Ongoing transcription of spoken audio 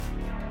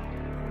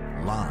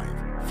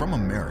Live from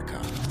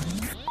America,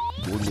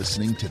 you're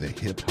listening to the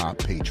Hip Hop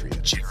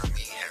Patriot, Jeremy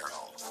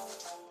Harrell.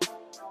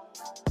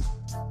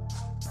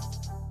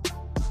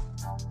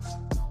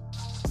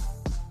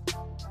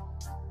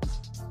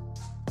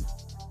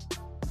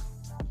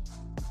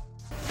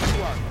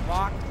 You are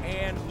locked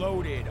and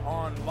loaded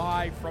on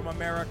Live from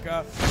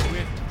America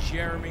with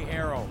Jeremy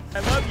Harrell.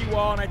 I love you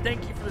all, and I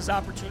thank you for this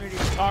opportunity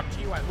to talk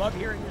to you. I love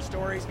hearing your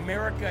stories.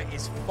 America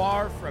is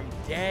far from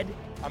dead.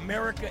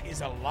 America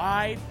is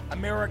alive.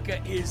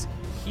 America is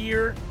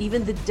here.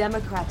 Even the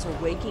Democrats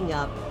are waking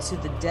up to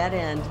the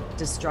dead-end,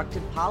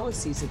 destructive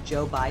policies of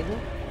Joe Biden.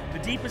 The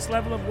deepest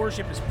level of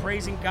worship is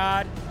praising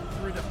God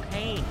through the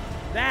pain.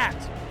 That,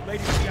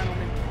 ladies and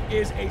gentlemen,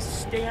 is a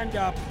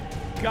stand-up,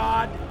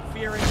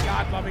 God-fearing,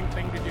 God-loving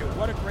thing to do.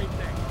 What a great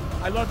thing.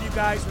 I love you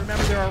guys.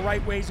 Remember, there are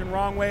right ways and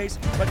wrong ways,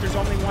 but there's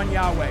only one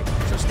Yahweh.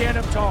 So stand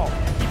up tall.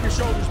 Keep your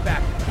shoulders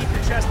back. Keep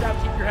your chest out.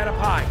 Keep your head up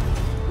high.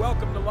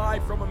 Welcome to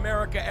Live from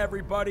America,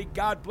 everybody.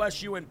 God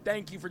bless you, and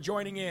thank you for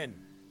joining in.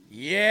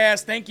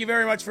 Yes, thank you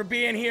very much for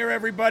being here,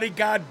 everybody.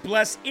 God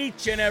bless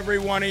each and every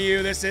one of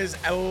you. This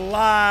is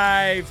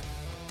Live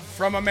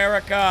from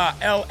America,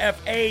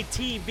 LFA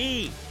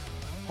TV.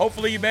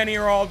 Hopefully you've been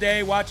here all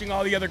day watching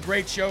all the other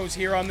great shows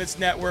here on this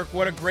network.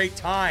 What a great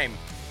time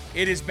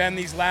it has been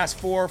these last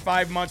 4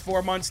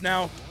 months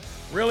now.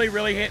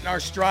 Really hitting our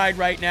stride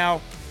right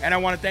now. And I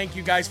want to thank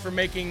you guys for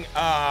making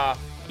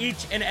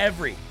each and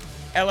every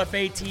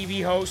LFA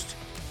TV host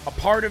a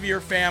part of your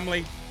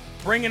family,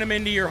 bringing them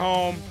into your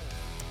home.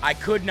 I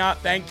could not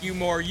thank you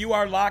more. You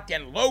are locked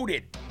and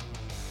loaded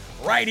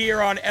right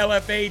here on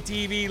LFA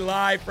TV,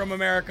 Live from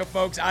America,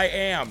 folks. I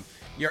am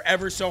your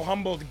ever so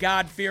humbled,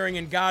 God-fearing,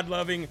 and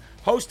God-loving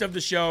host of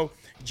the show,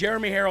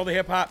 Jeremy Harrell, the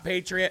Hip Hop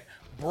Patriot,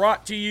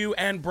 brought to you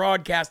and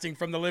broadcasting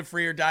from the Live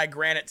Free or Die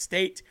Granite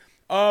State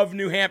of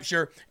New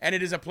Hampshire. And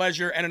it is a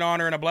pleasure and an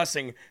honor and a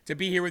blessing to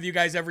be here with you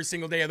guys every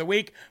single day of the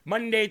week,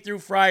 Monday through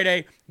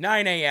Friday,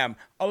 9 a.m.,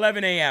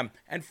 11 a.m.,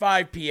 and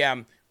 5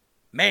 p.m.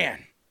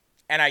 Man.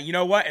 And you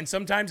know what? And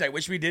sometimes I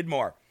wish we did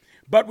more.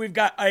 But we've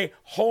got a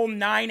whole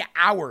 9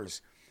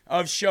 hours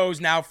of shows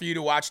now for you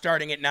to watch,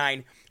 starting at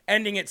 9,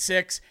 ending at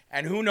 6.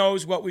 And who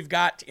knows what we've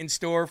got in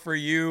store for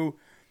you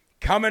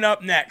coming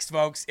up next,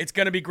 folks. It's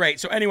going to be great.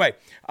 So anyway,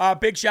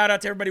 big shout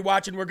out to everybody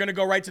watching. We're going to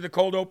go right to the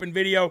cold open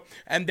video,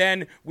 and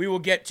then we will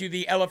get to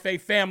the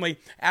LFA family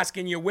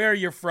asking you where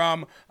you're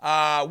from,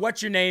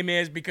 what your name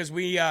is, because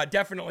we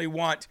definitely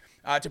want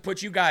to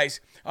put you guys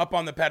up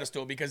on the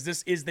pedestal, because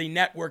this is the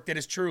network that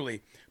is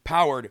truly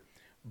powered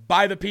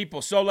by the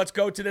people. So let's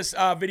go to this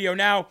video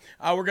now.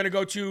 We're going to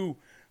go to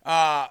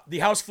the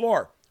House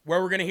floor,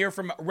 where we're going to hear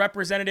from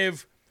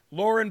Representative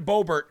Lauren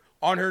Boebert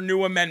on her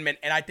new amendment,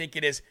 and I think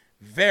it is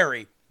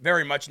very,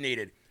 very much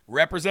needed.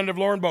 Representative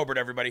Lauren Boebert,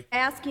 everybody. I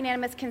ask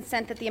unanimous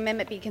consent that the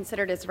amendment be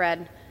considered as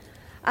read.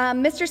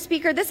 Mr.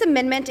 Speaker, this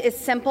amendment is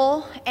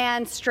simple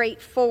and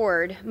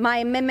straightforward. My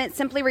amendment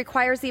simply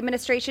requires the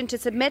administration to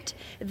submit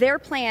their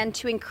plan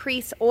to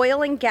increase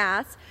oil and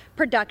gas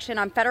production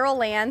on federal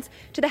lands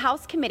to the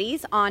House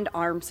committees on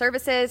Armed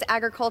Services,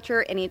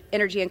 Agriculture,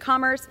 Energy and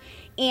Commerce,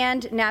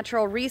 and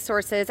Natural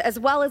Resources, as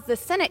well as the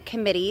Senate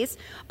committees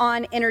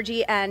on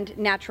Energy and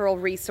Natural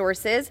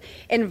Resources,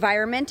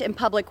 Environment and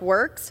Public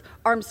Works,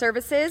 Armed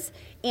Services,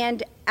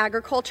 and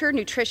Agriculture,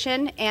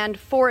 Nutrition, and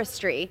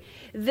Forestry.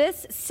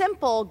 This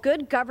simple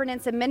good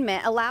governance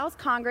amendment allows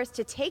Congress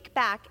to take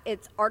back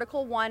its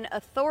Article 1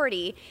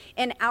 authority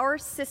in our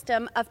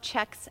system of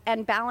checks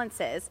and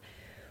balances.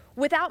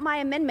 Without my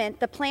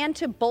amendment, the plan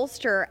to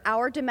bolster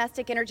our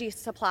domestic energy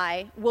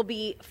supply will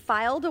be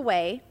filed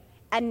away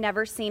and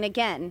never seen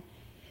again.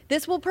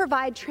 This will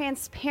provide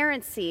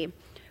transparency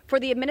for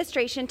the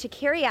administration to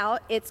carry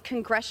out its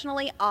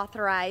congressionally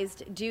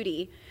authorized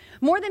duty.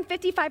 More than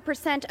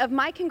 55% of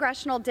my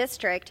congressional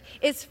district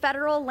is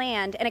federal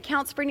land and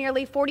accounts for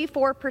nearly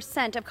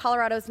 44% of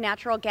Colorado's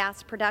natural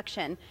gas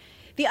production.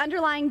 The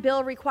underlying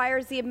bill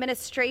requires the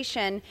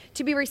administration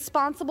to be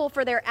responsible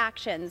for their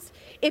actions.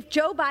 If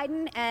Joe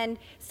Biden and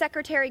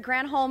Secretary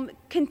Granholm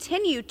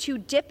continue to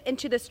dip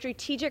into the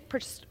strategic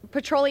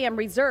petroleum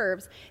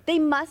reserves, they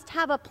must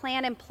have a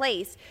plan in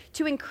place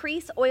to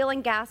increase oil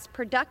and gas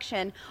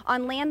production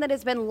on land that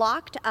has been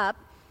locked up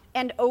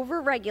and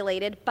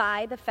overregulated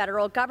by the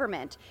federal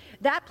government.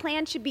 That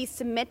plan should be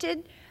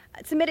submitted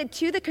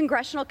to the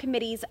congressional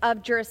committees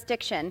of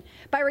jurisdiction.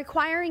 By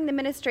requiring the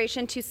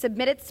administration to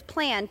submit its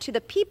plan to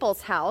the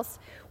People's House,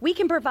 we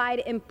can provide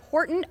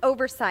important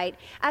oversight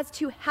as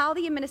to how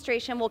the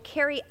administration will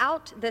carry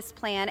out this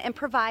plan and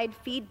provide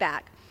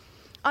feedback.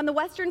 On the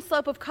western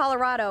slope of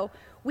Colorado,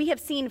 we have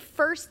seen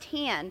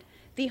firsthand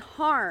the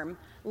harm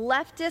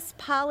leftist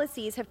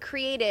policies have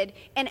created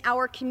in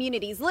our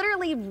communities,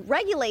 literally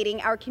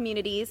regulating our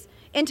communities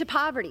into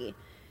poverty.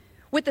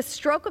 With the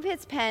stroke of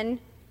his pen,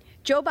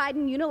 Joe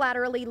Biden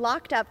unilaterally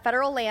locked up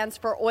federal lands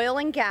for oil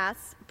and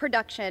gas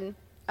production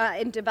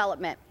and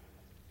development.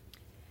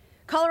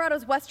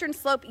 Colorado's western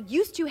slope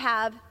used to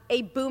have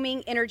a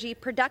booming energy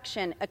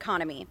production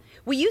economy.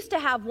 We used to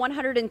have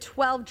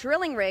 112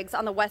 drilling rigs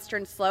on the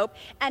western slope,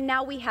 and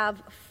now we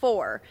have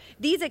 4.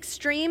 These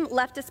extreme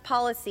leftist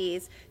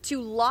policies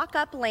to lock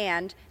up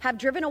land have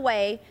driven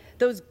away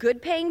those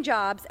good-paying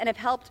jobs and have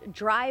helped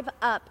drive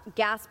up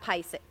gas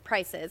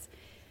prices.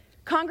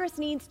 Congress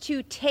needs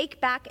to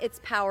take back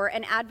its power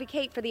and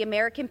advocate for the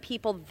American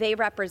people they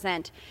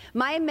represent.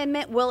 My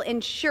amendment will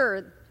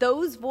ensure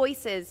those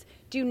voices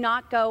do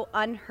not go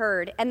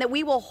unheard, and that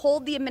we will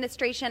hold the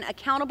administration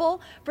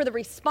accountable for the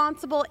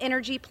responsible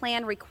energy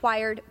plan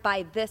required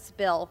by this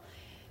bill.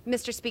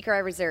 Mr. Speaker, I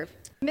reserve.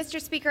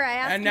 Mr. Speaker, I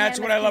ask. And that's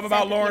what I love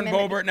about Lauren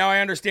Boebert. Now I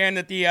understand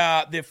that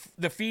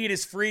the feed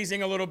is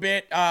freezing a little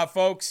bit,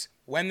 folks.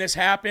 When this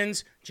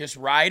happens, just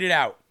ride it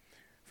out.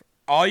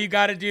 All you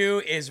got to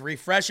do is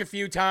refresh a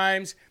few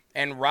times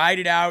and ride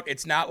it out.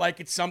 It's not like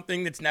it's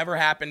something that's never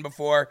happened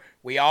before.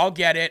 We all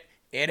get it.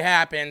 It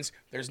happens.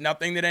 There's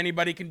nothing that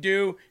anybody can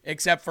do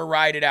except for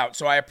ride it out.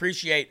 So I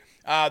appreciate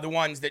the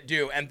ones that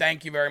do. And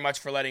thank you very much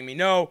for letting me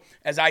know,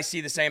 as I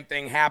see the same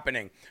thing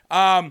happening.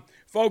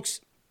 Folks,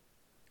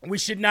 we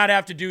should not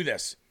have to do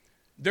this.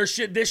 This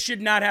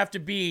should not have to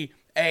be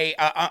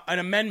an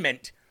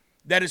amendment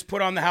that is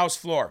put on the House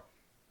floor.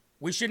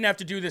 We shouldn't have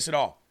to do this at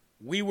all.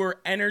 We were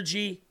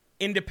energy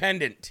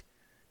independent.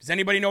 Does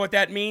anybody know what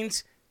that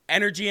means?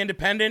 Energy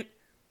independent?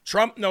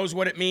 Trump knows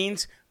what it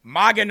means.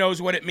 MAGA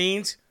knows what it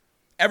means.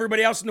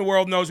 Everybody else in the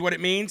world knows what it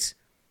means.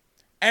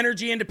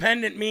 Energy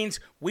independent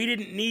means we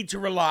didn't need to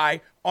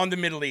rely on the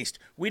Middle East.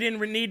 We didn't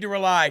need to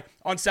rely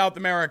on South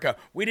America.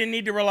 We didn't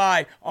need to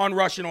rely on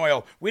Russian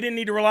oil. We didn't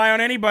need to rely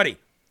on anybody.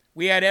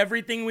 We had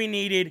everything we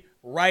needed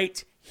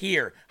right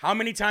here. How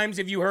many times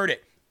have you heard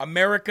it?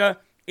 America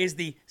is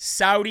the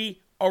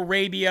Saudi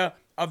Arabia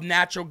of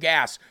natural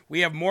gas.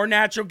 We have more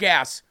natural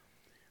gas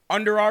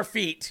under our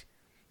feet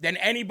than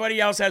anybody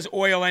else has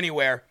oil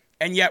anywhere,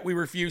 and yet we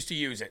refuse to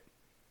use it.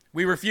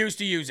 We refuse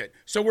to use it.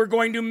 So we're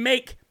going to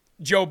make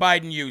Joe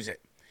Biden use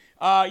it.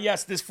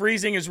 Yes, this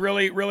freezing is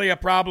really, really a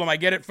problem. I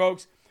get it,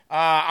 folks.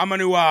 I'm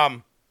gonna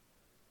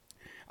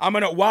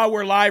while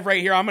we're live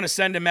right here, I'm gonna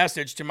send a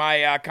message to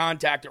my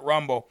contact at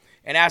Rumble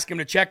and ask him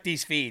to check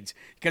these feeds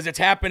because it's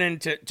happening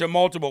to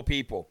multiple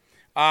people.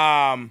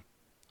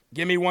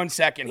 Give me 1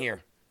 second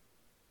here.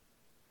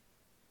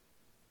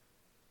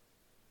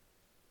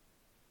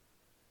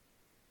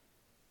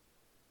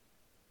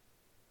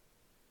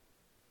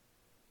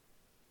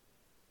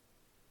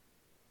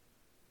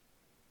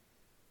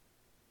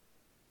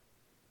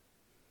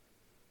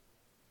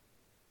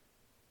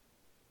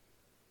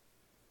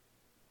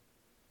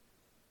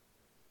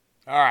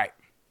 All right.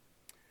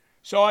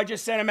 So I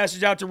just sent a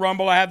message out to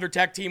Rumble. I have their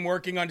tech team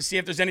working on to see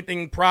if there's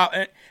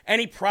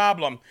any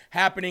problem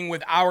happening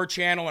with our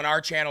channel and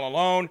our channel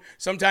alone.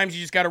 Sometimes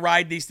you just got to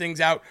ride these things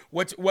out.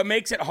 What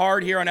makes it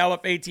hard here on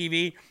LFA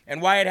TV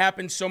and why it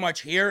happens so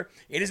much here,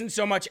 it isn't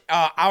so much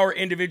our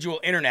individual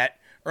internet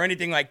or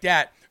anything like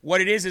that. What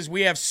it is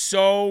we have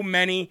so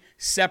many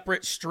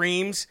separate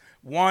streams,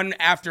 one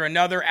after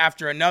another,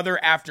 after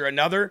another, after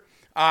another,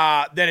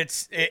 that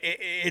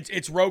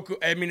it's Roku.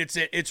 I mean,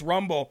 it's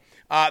Rumble.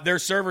 Their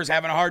servers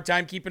having a hard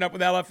time keeping up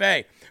with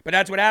LFA. But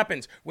that's what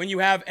happens. When you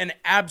have an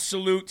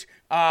absolute,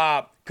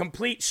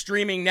 complete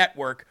streaming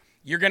network,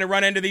 you're going to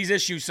run into these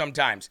issues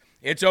sometimes.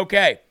 It's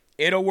okay.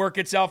 It'll work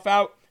itself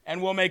out,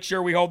 and we'll make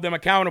sure we hold them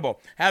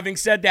accountable. Having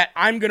said that,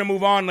 I'm going to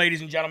move on,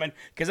 ladies and gentlemen,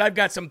 because I've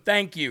got some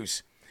thank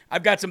yous.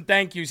 I've got some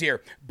thank yous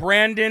here.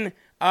 Brandon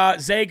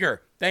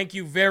Zager, thank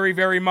you very,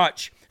 very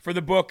much for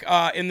the book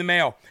in the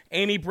mail.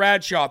 Amy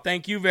Bradshaw,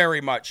 thank you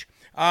very much.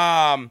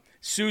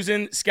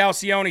 Susan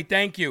Scalcione,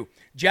 thank you.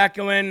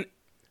 Jacqueline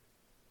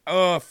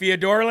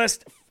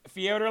Feodorlist.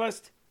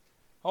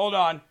 Hold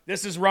on.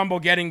 This is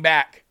Rumble getting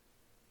back.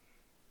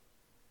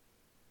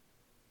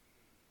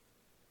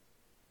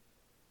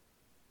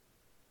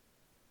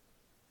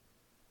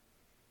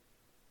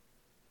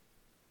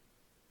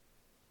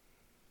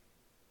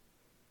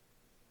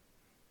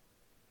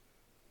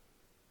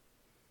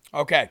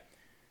 Okay.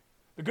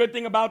 The good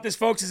thing about this,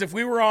 folks, is if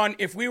we were on,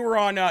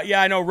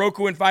 I know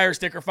Roku and Fire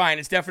Stick are fine.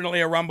 It's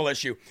definitely a Rumble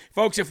issue,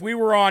 folks. If we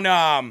were on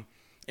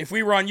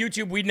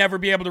YouTube, we'd never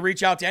be able to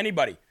reach out to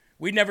anybody.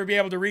 We'd never be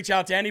able to reach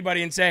out to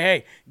anybody and say,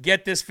 "Hey,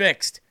 get this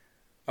fixed."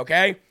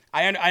 Okay?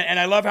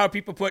 I love how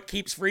people put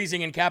 "keeps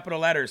freezing" in capital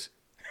letters,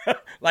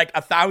 like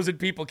 1,000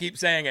 people keep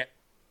saying it.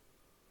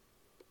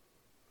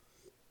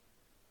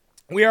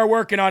 We are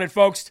working on it,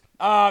 folks.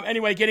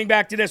 Anyway, getting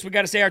back to this, we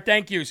got to say our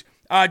thank yous.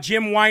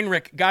 Jim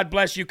Weinrich, God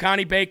bless you.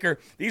 Connie Baker.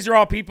 These are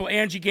all people.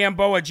 Angie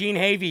Gamboa, Gene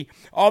Havey,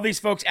 all these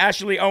folks.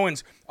 Ashley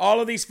Owens. All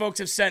of these folks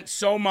have sent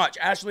so much.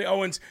 Ashley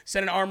Owens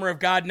sent an Armor of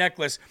God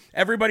necklace.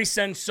 Everybody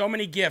sends so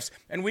many gifts,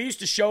 and we used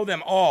to show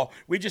them all.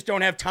 We just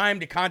don't have time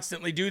to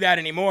constantly do that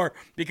anymore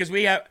because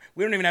we don't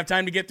even have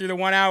time to get through the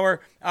 1 hour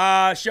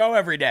show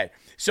every day.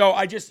 So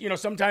I just,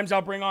 sometimes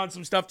I'll bring on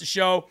some stuff to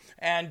show,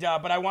 and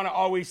but I want to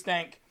always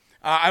thank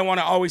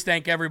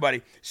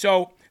everybody.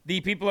 So the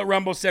people at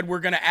Rumble said we're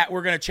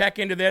gonna check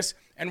into this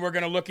and we're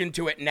gonna look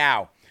into it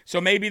now. So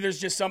maybe there's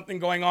just something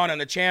going on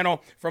the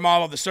channel from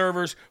all of the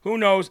servers. Who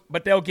knows?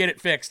 But they'll get it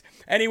fixed.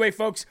 Anyway,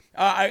 folks,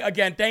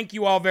 again, thank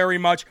you all very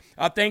much.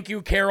 Thank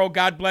you, Carol.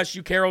 God bless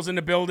you. Carol's in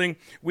the building.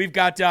 We've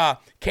got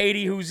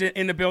Katie, who's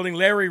in the building.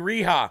 Larry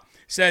Reha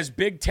says,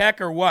 big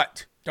tech or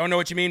what? Don't know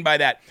what you mean by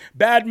that.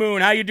 Bad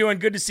Moon, how you doing?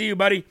 Good to see you,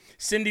 buddy.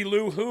 Cindy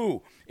Lou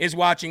Who is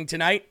watching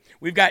tonight.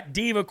 We've got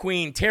Diva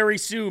Queen, Terry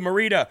Sue,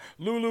 Marita,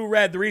 Lulu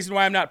Red. The reason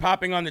why I'm not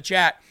popping on the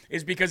chat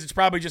is because it's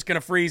probably just going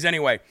to freeze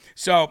anyway.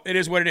 So it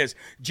is what it is.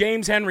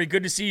 James Henry,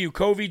 good to see you.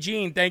 Covey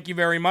Jean, thank you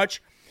very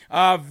much.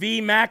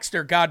 V.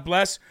 Maxter, God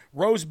bless.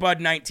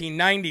 Rosebud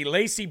 1990.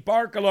 Lacey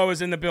Barkalow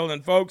is in the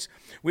building, folks.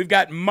 We've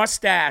got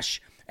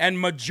Mustache and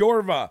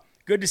Majorva.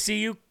 Good to see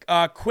you.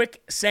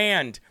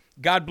 Quicksand,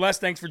 God bless.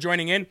 Thanks for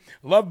joining in.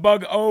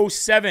 Lovebug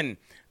 07.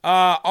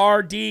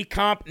 RD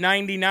Comp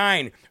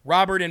 99,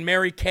 Robert and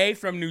Mary Kay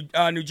from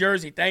New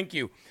Jersey, thank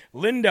you.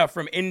 Linda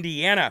from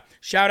Indiana,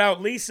 shout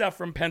out Lisa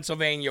from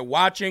Pennsylvania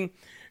watching.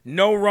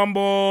 No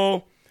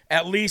Rumble,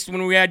 at least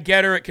when we had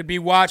Getter, it could be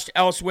watched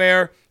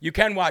elsewhere. You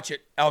can watch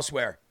it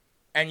elsewhere,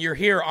 and you're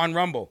here on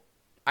Rumble.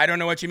 I don't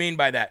know what you mean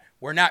by that.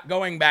 We're not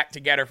going back to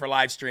Getter for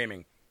live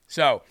streaming.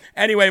 So,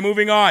 anyway,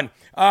 moving on.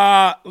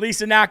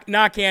 Lisa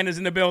Knockhand is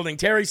in the building.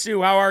 Terry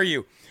Sue, how are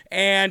you?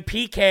 And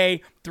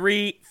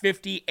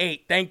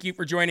PK358. Thank you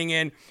for joining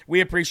in. We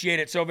appreciate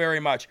it so very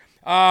much.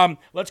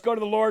 Let's go to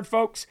the Lord,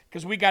 folks,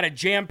 because we got a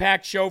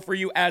jam-packed show for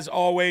you as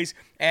always.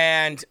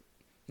 And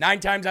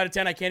 9 times out of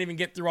 10, I can't even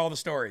get through all the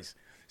stories.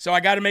 So I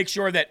got to make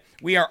sure that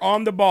we are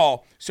on the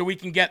ball so we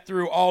can get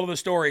through all of the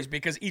stories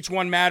because each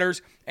one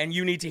matters and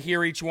you need to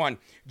hear each one.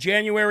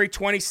 January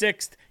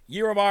 26th,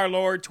 year of our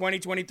Lord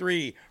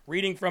 2023.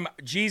 Reading from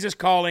Jesus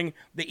Calling,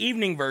 the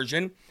evening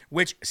version,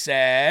 which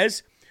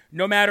says,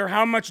 no matter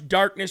how much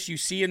darkness you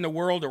see in the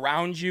world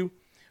around you,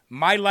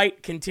 my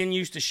light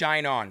continues to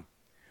shine on,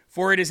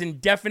 for it is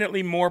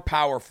indefinitely more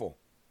powerful.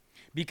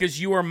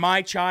 Because you are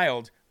my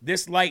child,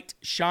 this light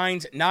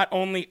shines not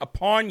only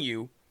upon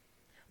you,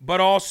 but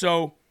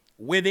also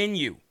within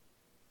you.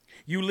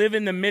 You live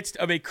in the midst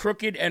of a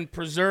crooked and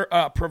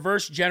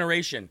perverse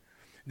generation.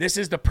 This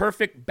is the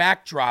perfect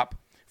backdrop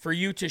for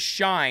you to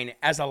shine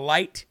as a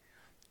light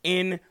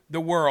in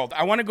the world.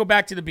 I want to go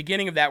back to the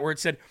beginning of that where it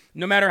said,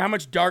 no matter how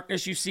much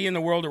darkness you see in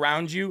the world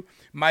around you,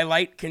 my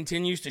light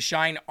continues to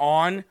shine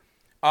on,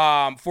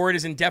 for it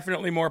is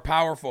indefinitely more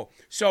powerful.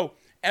 So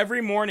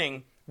every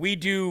morning we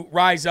do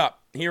Rise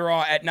Up here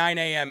at 9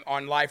 a.m.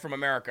 on Live from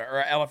America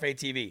or LFA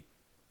TV.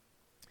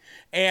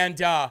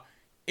 And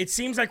it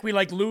seems like we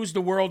lose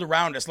the world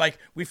around us. Like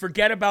we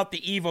forget about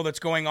the evil that's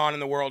going on in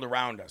the world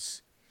around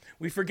us.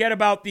 We forget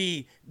about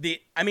and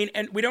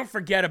we don't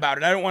forget about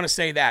it. I don't want to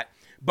say that.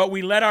 But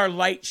we let our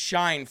light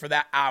shine for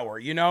that hour,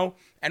 you know?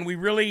 And we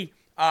really,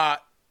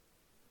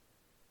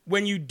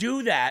 when you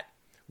do that,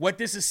 what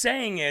this is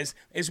saying is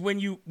when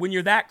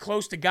you're that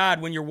close to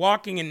God, when you're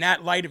walking in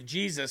that light of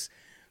Jesus,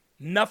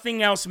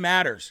 nothing else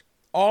matters.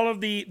 All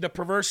of the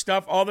perverse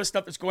stuff, all the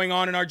stuff that's going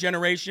on in our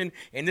generation,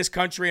 in this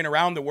country and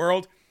around the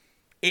world,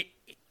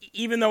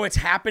 even though it's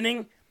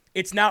happening,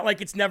 it's not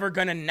like it's never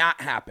going to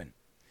not happen.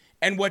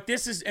 And what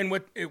this is, and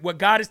what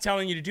God is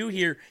telling you to do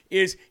here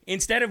is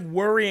instead of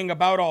worrying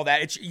about all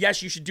that,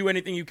 yes, you should do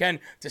anything you can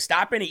to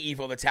stop any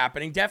evil that's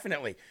happening,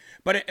 definitely.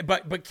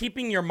 But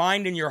keeping your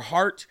mind and your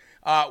heart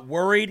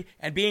worried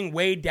and being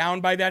weighed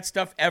down by that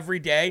stuff every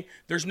day,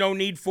 there's no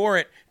need for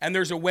it, and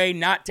there's a way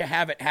not to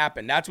have it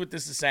happen. That's what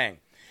this is saying.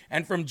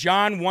 And from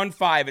John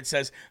 1:5, it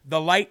says,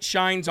 the light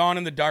shines on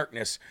in the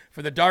darkness,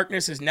 for the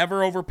darkness has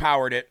never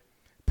overpowered it,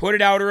 put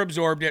it out or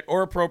absorbed it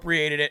or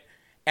appropriated it,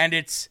 and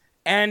is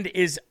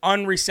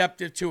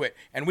unreceptive to it.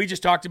 And we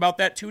just talked about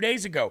that 2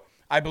 days ago,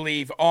 I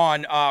believe,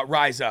 on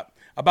Rise Up,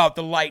 about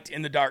the light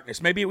in the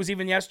darkness. Maybe it was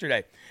even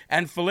yesterday.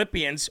 And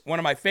Philippians, one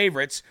of my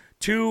favorites,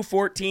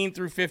 2:14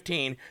 through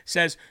 15,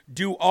 says,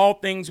 do all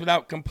things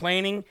without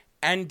complaining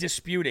and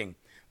disputing,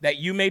 that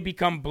you may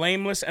become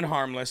blameless and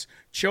harmless,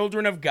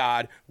 children of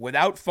God,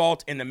 without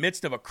fault in the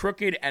midst of a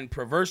crooked and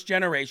perverse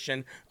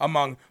generation,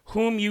 among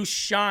whom you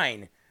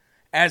shine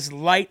as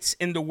lights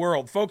in the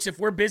world. Folks, if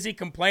we're busy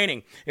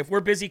complaining, if we're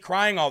busy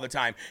crying all the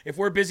time, if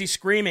we're busy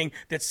screaming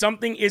that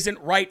something isn't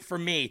right for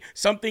me,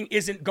 something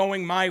isn't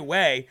going my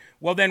way,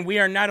 well, then we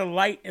are not a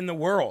light in the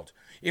world.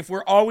 If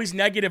we're always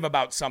negative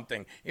about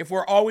something, if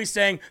we're always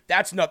saying,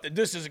 that's nothing,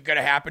 this isn't going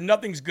to happen,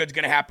 nothing's good's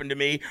going to happen to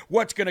me,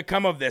 what's going to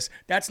come of this?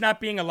 That's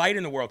not being a light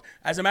in the world.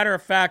 As a matter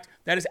of fact,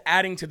 that is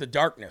adding to the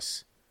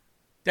darkness.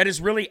 That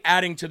is really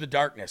adding to the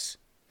darkness.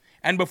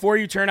 And before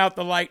you turn out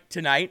the light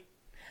tonight,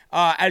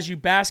 as you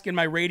bask in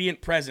my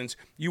radiant presence,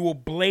 you will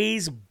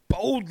blaze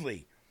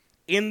boldly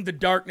in the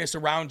darkness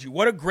around you.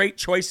 What a great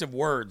choice of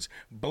words.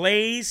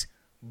 Blaze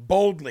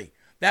boldly.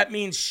 That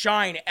means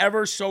shine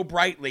ever so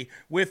brightly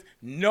with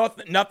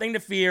nothing to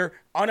fear,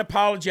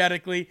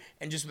 unapologetically,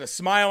 and just with a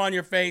smile on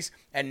your face,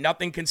 and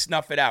nothing can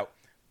snuff it out.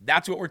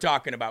 That's what we're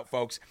talking about,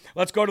 folks.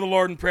 Let's go to the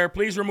Lord in prayer.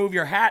 Please remove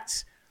your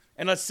hats,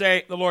 and let's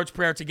say the Lord's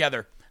Prayer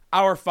together.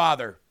 Our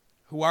Father,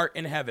 who art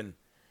in heaven,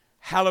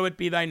 hallowed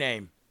be thy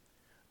name.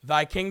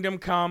 Thy kingdom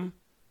come,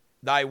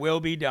 thy will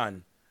be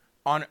done,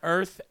 on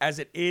earth as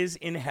it is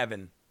in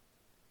heaven.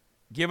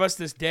 Give us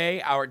this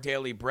day our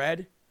daily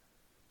bread,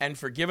 and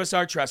forgive us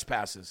our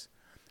trespasses,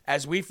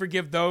 as we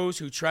forgive those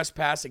who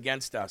trespass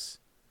against us.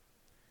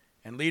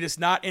 And lead us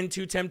not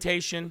into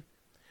temptation,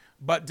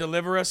 but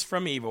deliver us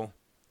from evil.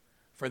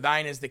 For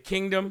thine is the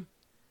kingdom,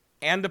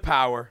 and the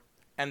power,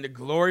 and the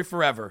glory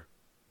forever.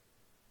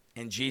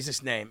 In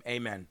Jesus' name,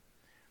 amen.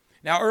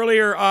 Now,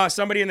 earlier,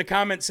 somebody in the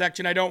comment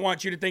section, I don't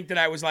want you to think that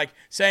I was like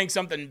saying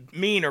something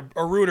mean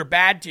or rude or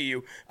bad to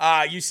you.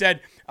 You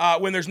said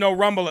when there's no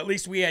Rumble, at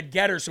least we had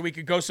Getter so we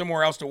could go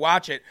somewhere else to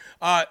watch it.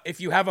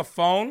 If you have a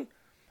phone,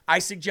 I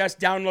suggest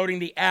downloading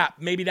the app.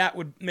 Maybe that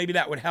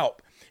would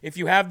help. If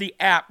you have the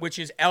app, which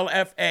is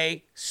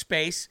LFA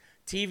space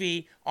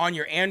TV on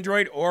your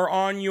Android or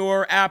on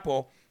your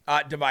Apple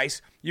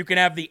device, you can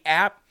have the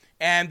app,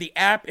 and the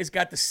app has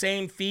got the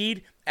same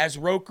feed as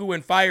Roku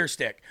and Fire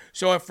Stick.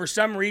 So if for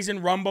some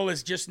reason Rumble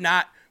is just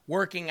not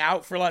working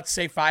out for, let's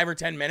say, 5 or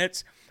 10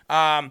 minutes,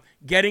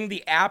 getting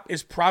the app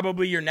is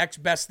probably your next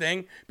best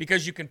thing,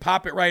 because you can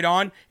pop it right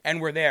on and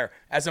we're there.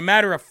 As a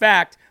matter of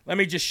fact, let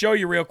me just show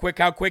you real quick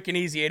how quick and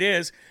easy it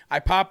is. I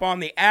pop on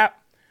the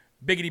app,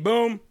 biggity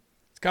boom,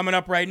 it's coming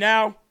up right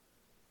now.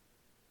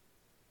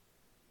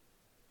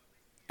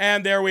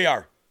 And there we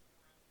are.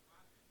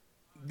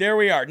 There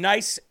we are.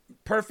 Nice,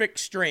 perfect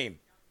stream.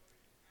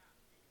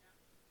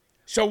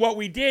 So what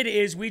we did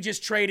is we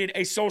just traded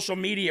a social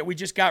media. We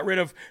just got rid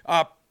of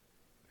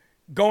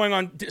going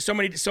on so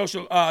many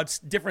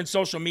different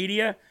social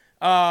media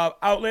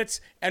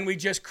outlets, and we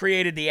just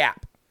created the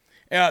app.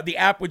 The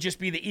app would just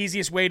be the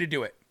easiest way to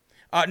do it.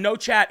 No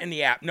chat in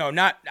the app. No,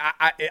 not.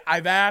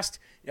 I've asked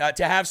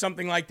to have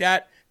something like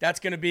that. That's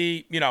going to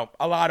be,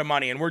 a lot of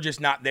money, and we're just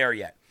not there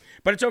yet.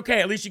 But it's okay.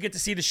 At least you get to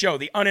see the show,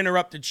 the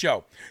uninterrupted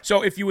show.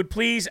 So if you would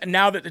please,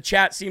 now that the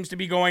chat seems to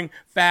be going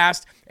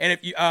fast, and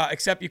if you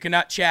except you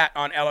cannot chat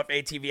on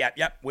LFA TV app.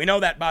 Yep, we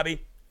know that,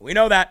 Bobby. We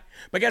know that.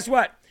 But guess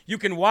what? You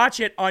can watch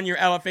it on your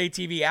LFA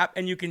TV app,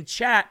 and you can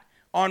chat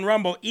on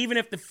Rumble, even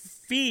if the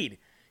feed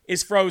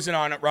is frozen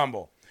on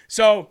Rumble.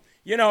 So,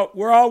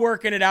 we're all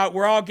working it out.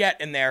 We're all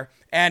getting there.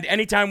 And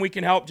anytime we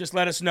can help, just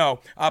let us know.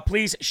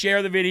 Please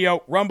share the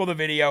video, Rumble the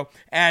video,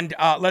 and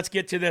let's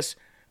get to this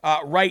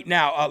right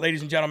now,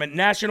 ladies and gentlemen.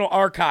 National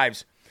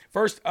Archives.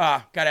 First,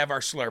 got to have our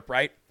slurp,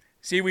 right?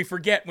 See, we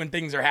forget when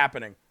things are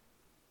happening.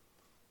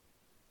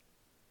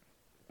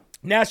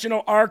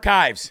 National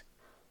Archives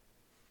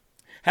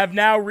have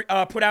now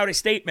put out a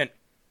statement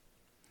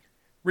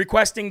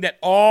requesting that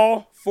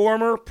all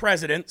former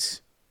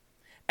presidents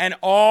and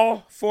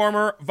all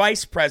former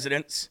vice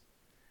presidents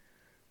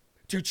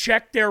to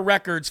check their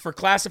records for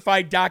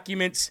classified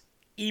documents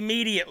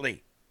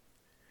immediately.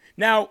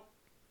 Now,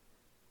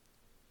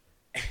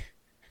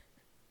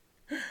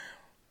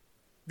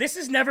 this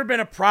has never been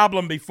a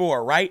problem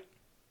before, right?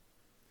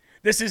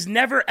 This has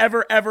never,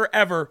 ever, ever,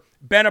 ever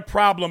been a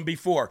problem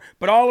before.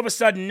 But all of a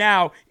sudden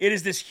now, it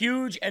is this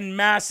huge and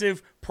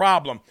massive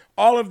problem.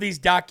 All of these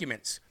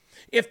documents.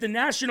 If the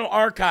National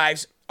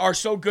Archives are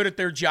so good at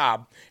their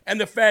job, and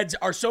the feds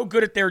are so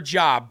good at their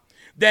job,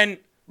 then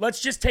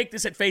let's just take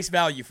this at face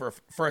value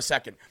for a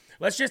second.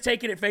 Let's just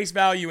take it at face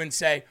value and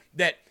say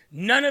that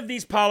none of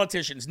these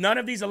politicians, none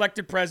of these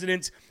elected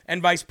presidents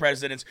and vice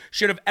presidents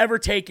should have ever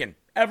taken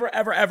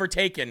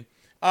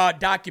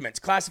documents,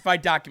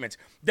 classified documents.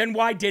 Then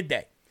why did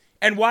they?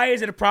 And why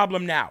is it a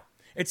problem now?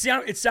 It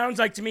sounds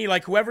like to me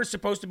like whoever's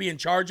supposed to be in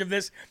charge of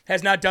this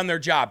has not done their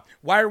job.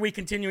 Why are we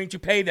continuing to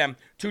pay them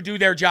to do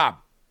their job?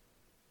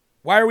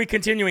 Why are we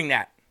continuing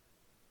that?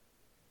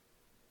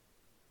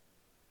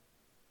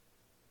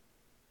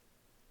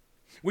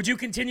 Would you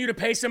continue to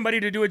pay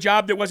somebody to do a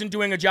job that wasn't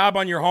doing a job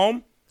on your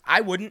home?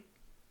 I wouldn't.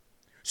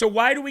 So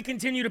why do we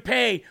continue to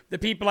pay the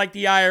people like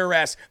the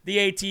IRS, the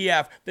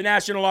ATF, the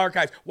National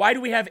Archives? Why do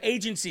we have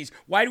agencies?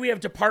 Why do we have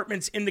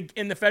departments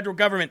in the federal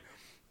government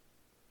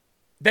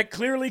that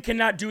clearly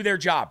cannot do their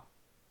job?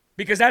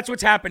 Because that's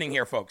what's happening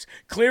here, folks.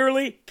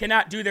 Clearly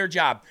cannot do their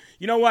job.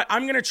 You know what?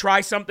 I'm going to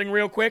try something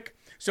real quick.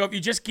 So if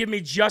you just give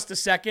me just a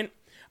second,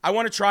 I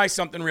want to try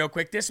something real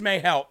quick. This may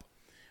help.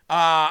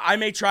 I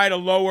may try to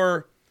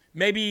lower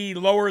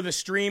the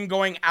stream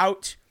going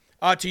out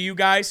to you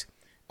guys.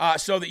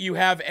 So that you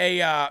have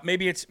a,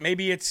 maybe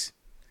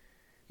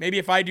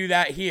if I do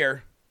that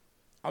here,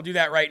 I'll do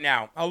that right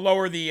now. I'll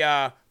lower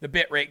the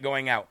bit rate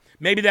going out.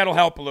 Maybe that'll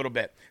help a little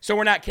bit. So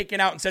we're not kicking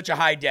out in such a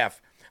high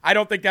def. I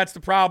don't think that's the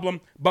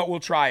problem, but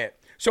we'll try it.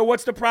 So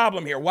what's the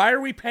problem here? Why are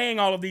we paying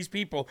all of these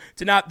people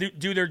to not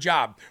do their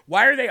job?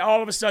 Why are they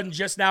all of a sudden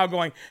just now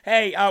going,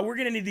 hey, we're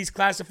going to need these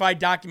classified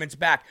documents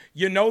back?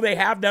 You know they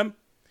have them.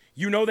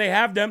 You know they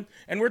have them.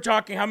 And we're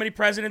talking how many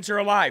presidents are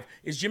alive.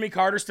 Is Jimmy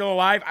Carter still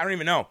alive? I don't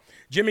even know.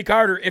 Jimmy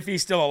Carter, if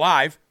he's still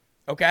alive,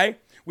 okay?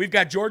 We've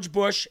got George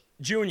Bush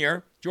Jr.,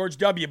 George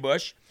W.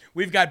 Bush.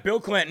 We've got Bill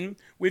Clinton.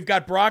 We've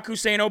got Barack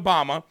Hussein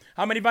Obama.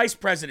 How many vice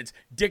presidents?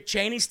 Dick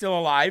Cheney's still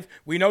alive.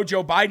 We know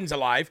Joe Biden's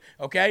alive,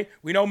 okay?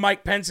 We know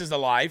Mike Pence is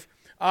alive.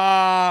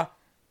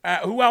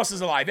 Who else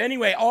is alive?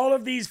 Anyway, all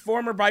of these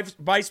former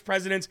vice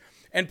presidents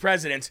and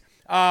presidents,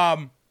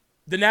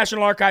 the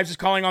National Archives is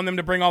calling on them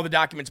to bring all the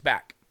documents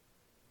back.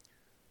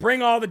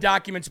 Bring all the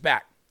documents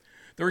back.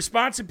 The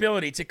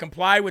responsibility to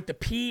comply with the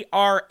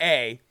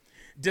PRA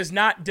does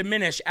not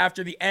diminish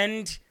after the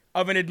end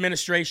of an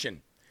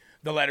administration,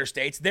 the letter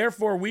states.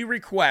 Therefore, we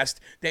request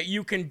that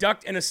you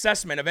conduct an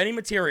assessment of any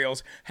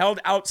materials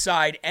held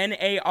outside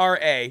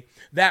NARA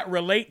that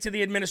relate to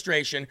the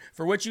administration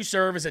for which you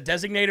serve as a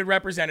designated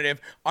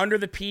representative under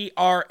the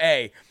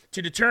PRA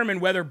to determine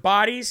whether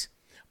bodies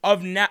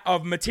of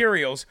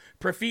materials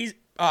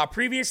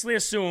previously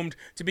assumed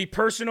to be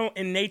personal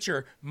in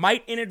nature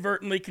might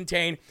inadvertently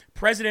contain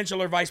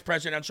presidential or vice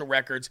presidential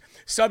records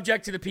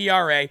subject to the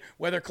PRA,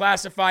 whether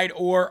classified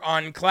or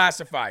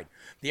unclassified.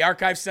 The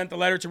archive sent the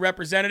letter to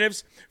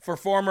representatives for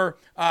former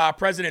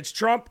Presidents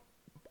Trump,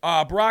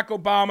 Barack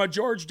Obama,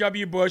 George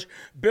W. Bush,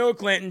 Bill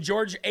Clinton,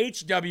 George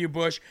H.W.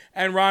 Bush,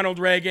 and Ronald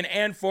Reagan,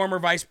 and former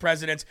Vice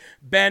Presidents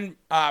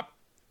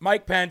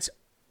Mike Pence,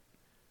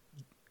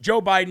 Joe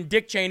Biden,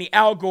 Dick Cheney,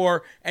 Al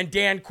Gore, and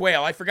Dan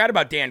Quayle. I forgot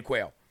about Dan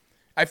Quayle.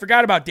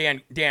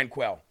 Dan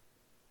Quayle.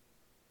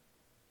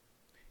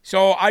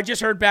 So I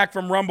just heard back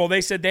from Rumble. They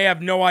said they have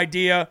no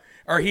idea,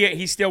 or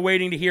he's still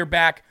waiting to hear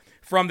back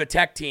from the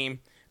tech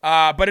team.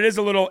 But it is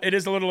a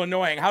little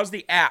annoying. How's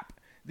the app?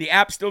 The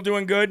app still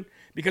doing good?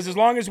 Because as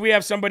long as we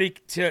have somebody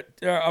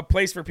a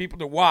place for people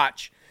to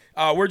watch,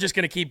 we're just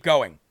going to keep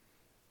going.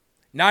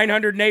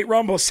 908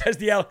 Rumble, says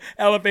the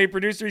LFA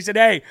producer. He said,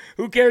 hey,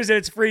 who cares that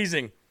it's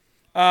freezing?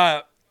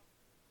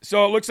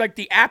 So it looks like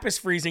the app is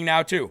freezing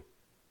now, too.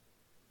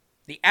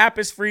 The app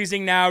is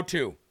freezing now,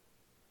 too.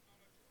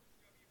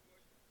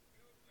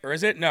 Or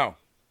is it? No.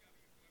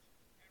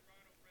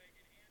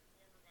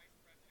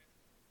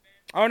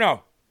 Oh,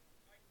 no.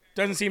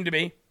 Doesn't seem to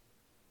be.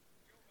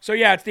 So,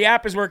 yeah, the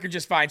app is working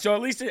just fine. So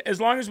at least as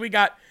long as we've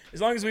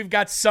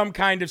got some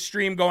kind of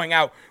stream going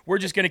out, we're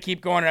just going to keep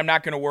going, and I'm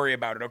not going to worry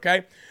about it,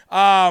 okay?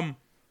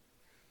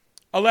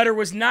 A letter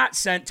was not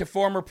sent to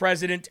former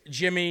President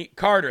Jimmy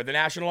Carter. The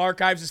National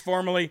Archives is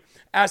formally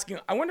asking,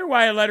 I wonder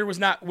why a letter was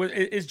not,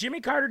 is Jimmy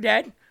Carter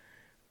dead?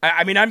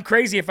 I mean, I'm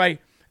crazy if I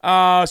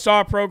saw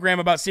a program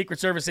about Secret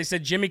Service. They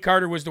said Jimmy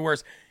Carter was the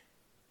worst.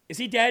 Is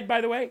he dead, by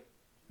the way?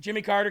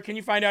 Jimmy Carter, can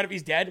you find out if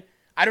he's dead?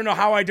 I don't know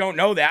how I don't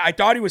know that. I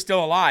thought he was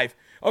still alive.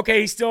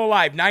 Okay, he's still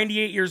alive,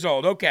 98 years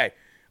old. Okay,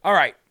 all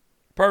right,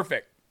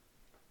 perfect.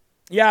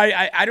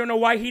 Yeah, I don't know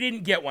why he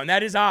didn't get one.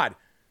 That is odd.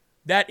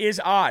 That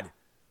is odd.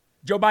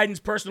 Joe Biden's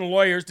personal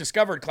lawyers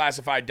discovered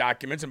classified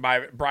documents in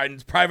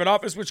Biden's private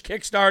office, which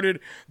kickstarted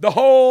the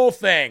whole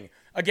thing.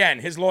 Again,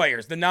 his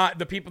lawyers,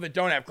 the people that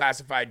don't have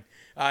classified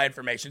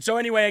information. So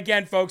anyway,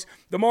 again, folks,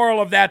 the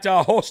moral of that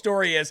whole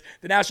story is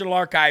the National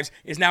Archives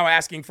is now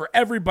asking for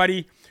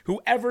everybody who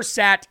ever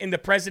sat in the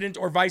president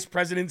or vice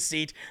president's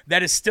seat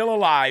that is still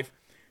alive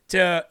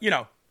to,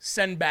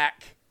 send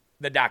back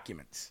the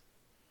documents.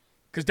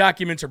 Because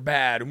documents are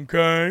bad,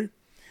 okay?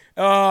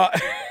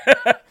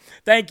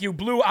 Thank you.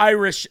 Blue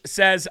Irish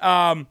says,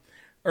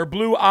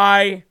 Blue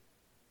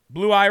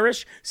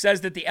Irish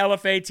says that the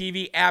LFA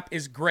TV app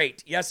is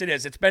great. Yes, it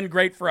is. It's been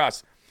great for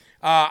us.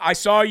 I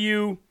saw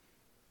you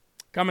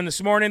coming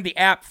this morning. The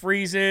app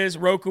freezes.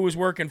 Roku is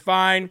working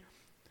fine.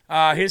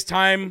 His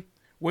time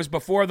was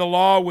before the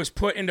law was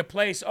put into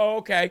place. Oh,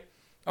 okay.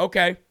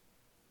 Okay.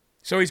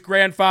 So he's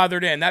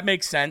grandfathered in. That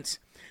makes sense.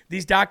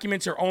 These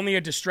documents are only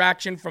a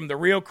distraction from the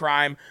real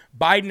crime.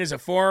 Biden is a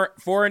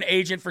foreign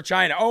agent for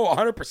China. Oh,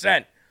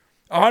 100%.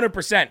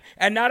 100%.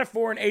 And not a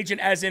foreign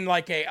agent as in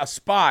like a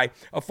spy.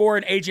 A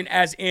foreign agent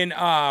as in,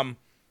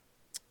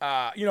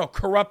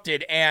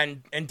 corrupted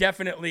and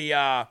definitely,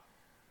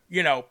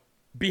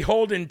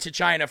 beholden to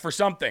China for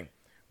something.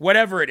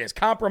 Whatever it is.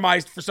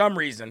 Compromised for some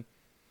reason.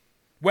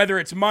 Whether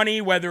it's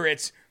money, whether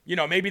it's,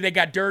 maybe they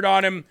got dirt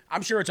on him.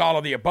 I'm sure it's all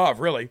of the above,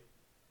 really.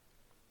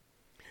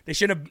 They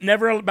should have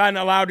never been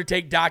allowed to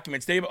take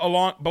documents. They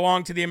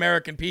belong to the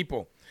American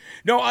people.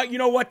 No, you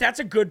know what? That's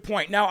a good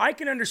point. Now, I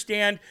can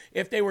understand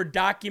if they were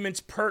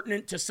documents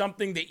pertinent to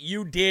something that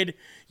you did,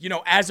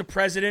 as a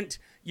president,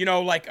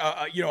 like,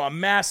 a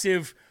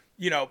massive,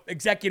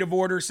 executive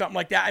order, something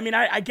like that. I mean,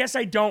 I guess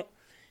I don't.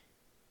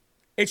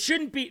 There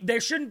shouldn't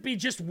be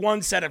just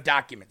one set of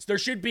documents. There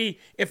should be,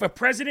 if a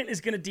president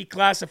is going to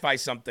declassify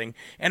something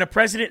and a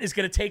president is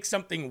going to take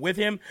something with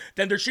him,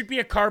 then there should be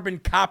a carbon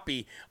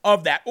copy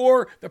of that.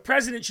 Or the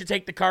president should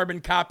take the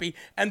carbon copy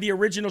and the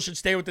original should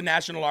stay with the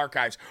National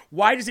Archives.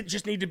 Why does it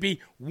just need to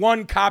be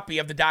one copy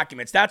of the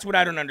documents? That's what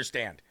I don't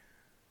understand.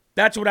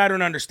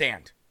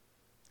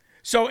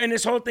 So in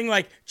this whole thing,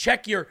 like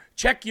check your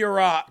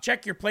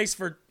place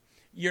for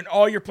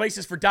all your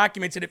places for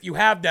documents, and if you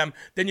have them,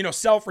 then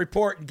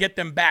self-report and get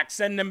them back,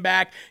 send them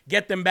back,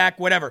 get them back,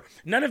 whatever.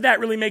 None of that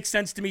really makes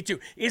sense to me too.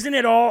 Isn't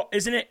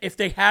it if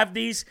they have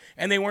these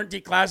and they weren't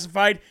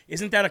declassified,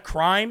 isn't that a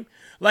crime?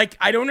 Like,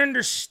 I don't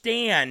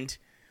understand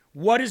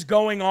what is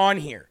going on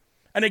here.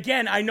 And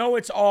again, I know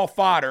it's all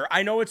fodder.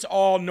 I know it's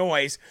all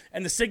noise,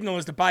 and the signal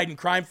is the Biden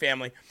crime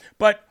family.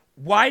 But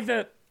why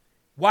the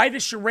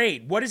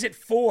charade? What is it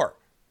for?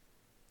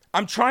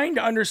 I'm trying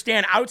to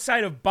understand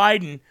outside of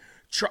Biden.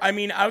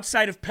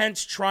 Outside of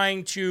Pence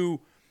trying to,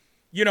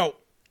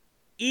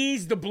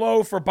 ease the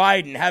blow for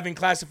Biden having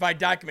classified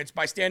documents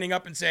by standing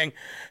up and saying,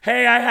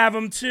 hey, I have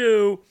them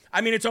too.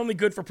 I mean, it's only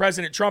good for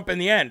President Trump in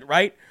the end,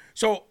 right?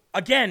 So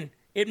again,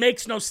 it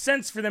makes no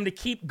sense for them to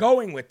keep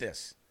going with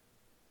this.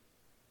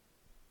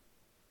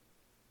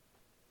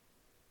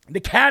 The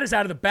cat is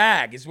out of the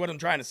bag, is what I'm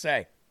trying to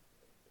say.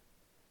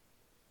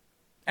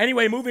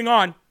 Anyway, moving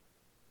on.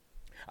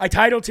 I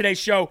titled today's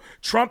show,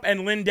 Trump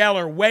and Lindell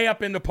are way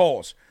up in the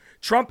polls.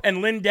 Trump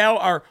and Lindell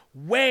are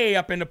way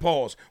up in the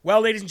polls.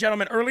 Well, ladies and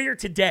gentlemen, earlier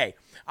today,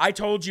 I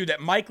told you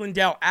that Mike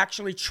Lindell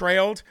actually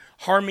trailed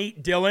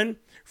Harmeet Dillon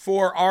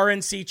for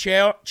RNC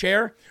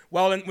chair.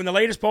 Well, when the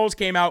latest polls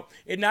came out,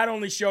 it not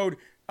only showed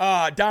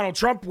Donald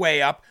Trump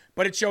way up,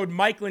 but it showed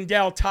Mike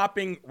Lindell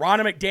topping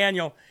Ronna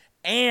McDaniel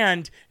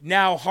and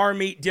now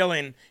Harmeet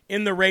Dillon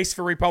in the race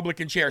for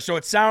Republican chair. So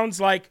it sounds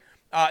like,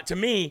 to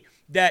me,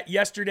 that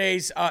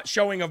yesterday's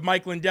showing of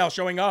Mike Lindell,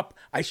 showing up,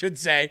 I should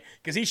say,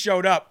 because he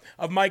showed up,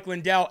 of Mike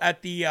Lindell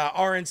at the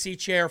RNC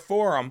chair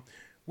forum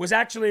was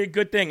actually a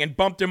good thing and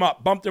bumped him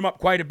up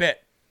quite a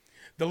bit.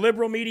 The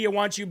liberal media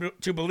wants you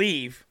to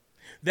believe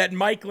that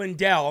Mike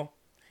Lindell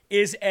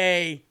is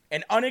an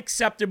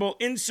unacceptable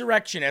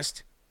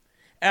insurrectionist,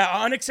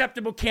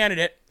 unacceptable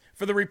candidate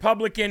for the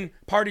Republican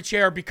Party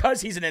chair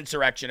because he's an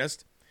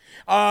insurrectionist,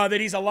 that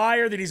he's a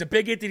liar, that he's a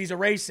bigot, that he's a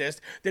racist,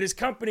 that his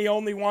company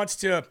only wants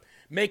to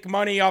make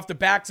money off the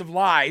backs of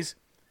lies.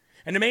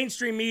 And the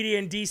mainstream media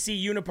in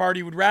D.C.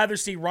 Uniparty would rather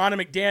see Ronna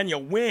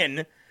McDaniel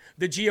win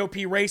the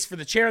GOP race for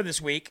the chair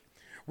this week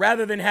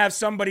rather than have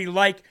somebody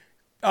like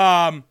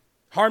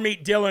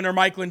Harmeet Dillon or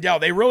Mike Lindell.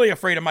 They're really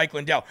afraid of Mike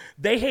Lindell.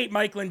 They hate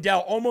Mike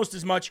Lindell almost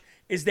as much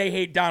as they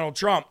hate Donald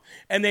Trump,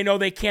 and they know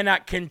they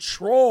cannot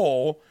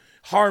control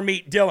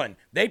Harmeet Dillon.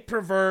 They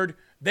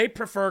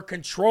prefer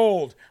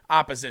controlled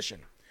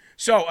opposition.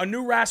 So a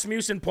new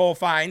Rasmussen poll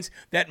finds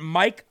that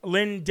Mike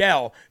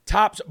Lindell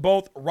tops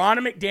both Ronna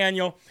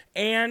McDaniel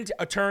and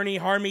attorney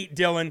Harmeet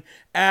Dillon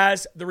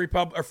as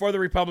for the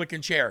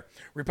Republican chair.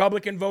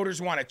 Republican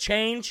voters want a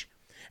change,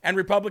 and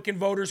Republican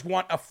voters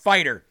want a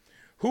fighter.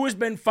 Who has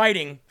been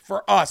fighting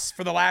for us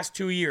for the last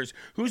 2 years?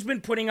 Who's been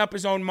putting up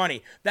his own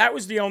money? That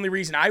was the only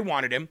reason I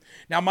wanted him.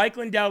 Now, Mike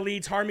Lindell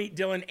leads Harmeet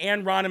Dillon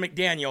and Ronna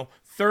McDaniel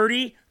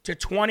 30 to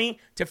 20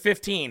 to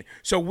 15.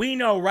 So we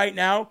know right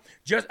now,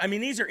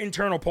 these are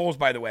internal polls,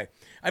 by the way.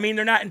 I mean,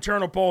 they're not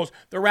internal polls,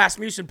 they're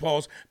Rasmussen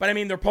polls, but I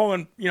mean, they're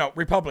polling,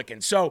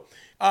 Republicans. So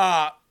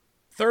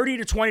 30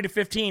 to 20 to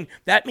 15,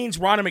 that means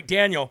Ronna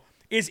McDaniel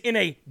is in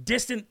a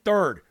distant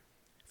third.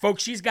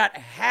 Folks, she's got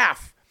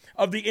half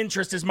of the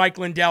interest as Mike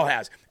Lindell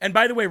has. And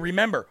by the way,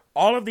 remember,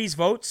 all of these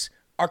votes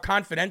are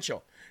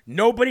confidential.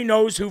 Nobody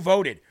knows who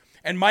voted.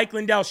 And Mike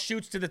Lindell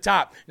shoots to the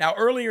top. Now,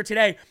 earlier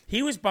today,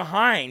 he was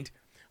behind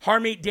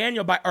Harmeet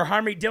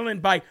Dillon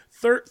by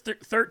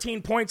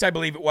 13 points, I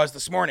believe it was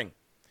this morning.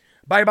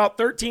 By about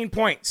 13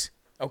 points,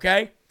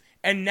 okay?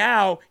 And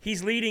now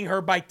he's leading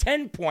her by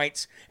 10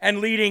 points and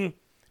leading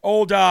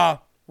old Ronna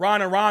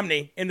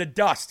Romney in the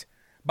dust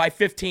by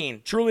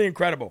 15. Truly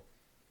incredible.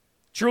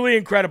 Truly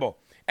incredible.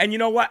 And you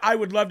know what? I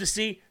would love to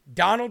see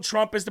Donald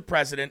Trump as the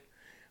president,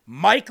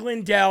 Mike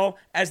Lindell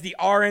as the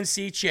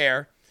RNC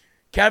chair,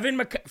 Kevin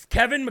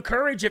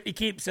McCurridge, if he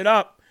keeps it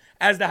up,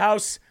 as the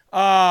House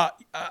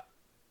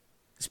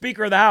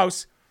Speaker of the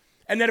House,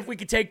 and then if we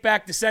could take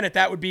back the Senate,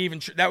 that would be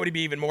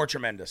even more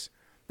tremendous.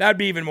 That would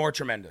be even more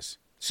tremendous.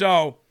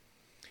 So,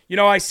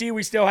 I see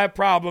we still have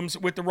problems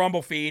with the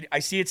Rumble feed. I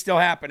see it still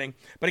happening.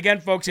 But again,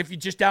 folks, if you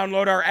just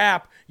download our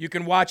app, you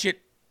can watch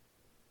it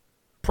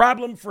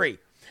problem-free.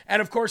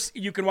 And, of course,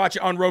 you can watch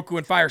it on Roku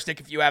and Fire Stick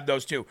if you have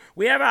those too.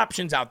 We have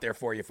options out there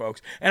for you,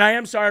 folks. And I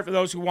am sorry for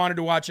those who wanted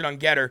to watch it on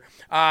Getter.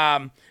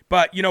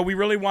 But, we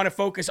really want to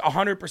focus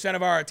 100%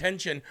 of our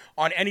attention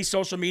on any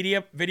social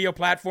media video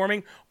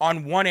platforming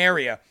on one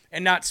area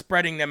and not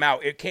spreading them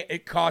out.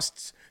 It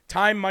costs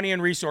time, money,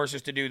 and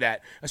resources to do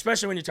that,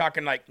 especially when you're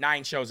talking like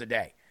 9 shows a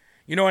day.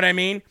 You know what I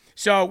mean?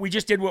 So we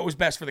just did what was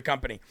best for the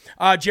company.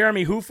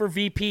 Jeremy, who for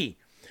VP?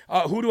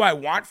 Who do I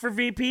want for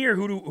VP, or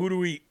who do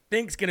we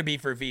think's going to be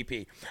for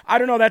VP? I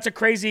don't know. That's a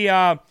crazy.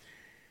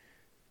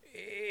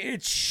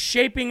 It's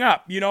shaping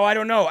up. I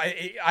don't know.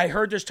 I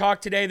heard there's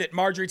talk today that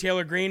Marjorie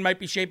Taylor Greene might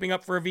be shaping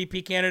up for a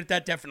VP candidate.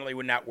 That definitely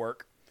would not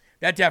work.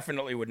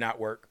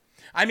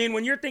 I mean,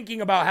 when you're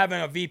thinking about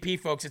having a VP,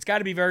 folks, it's got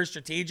to be very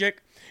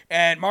strategic.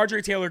 And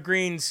Marjorie Taylor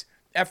Greene's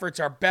efforts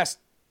are best,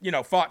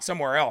 fought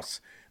somewhere else.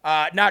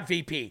 Not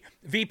VP.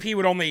 VP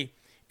would only.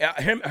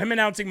 Him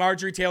announcing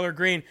Marjorie Taylor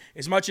Greene,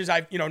 as much as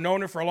I've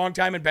known her for a long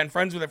time and been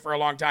friends with her for a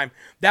long time,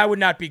 that would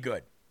not be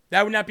good.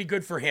 That would not be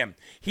good for him.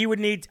 He would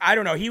need, I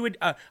don't know, he would,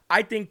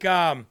 I think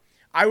I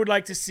would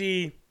like to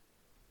see,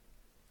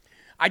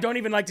 I don't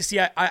even want to say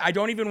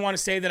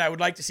that I would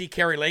like to see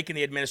Carrie Lake in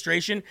the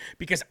administration,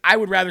 because I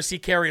would rather see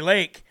Carrie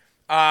Lake,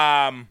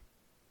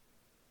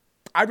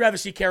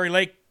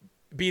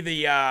 be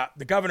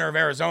the governor of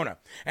Arizona.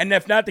 And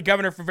if not the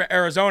governor for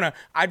Arizona,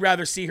 I'd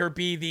rather see her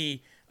be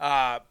the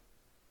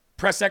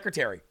press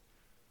secretary.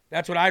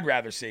 That's what I'd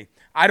rather see.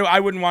 I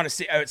wouldn't want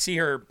to see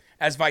her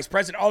as vice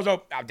president.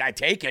 Although I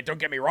take it, don't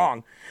get me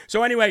wrong.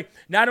 So anyway,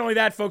 not only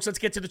that, folks, let's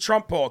get to the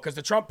Trump poll, because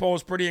the Trump poll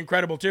is pretty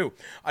incredible too.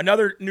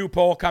 Another new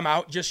poll come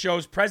out just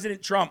shows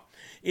President Trump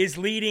is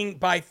leading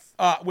by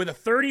with a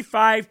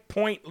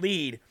 35-point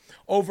lead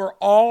over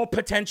all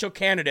potential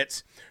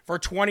candidates for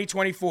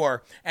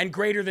 2024, and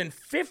greater than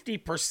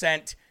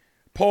 50%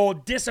 poll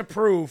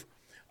disapprove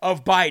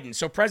of Biden.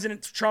 So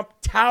President Trump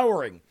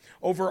towering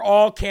over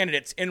all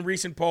candidates in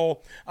recent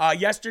poll.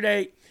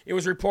 Yesterday, it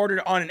was reported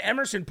on an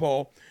Emerson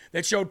poll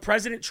that showed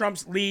President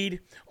Trump's lead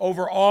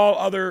over all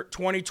other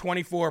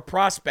 2024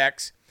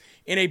 prospects.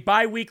 In a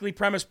bi-weekly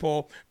premise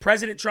poll,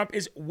 President Trump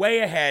is way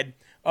ahead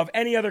of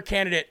any other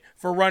candidate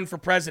for run for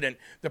president.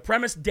 The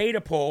premise data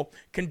poll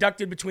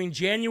conducted between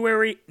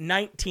January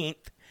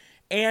 19th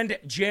and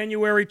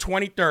January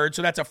 23rd,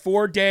 so that's a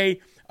four-day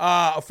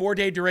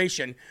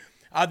duration,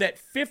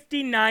 that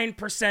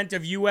 59%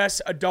 of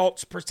U.S.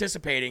 adults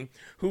participating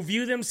who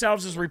view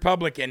themselves as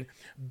Republican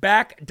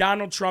back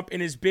Donald Trump in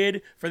his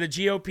bid for the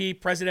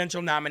GOP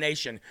presidential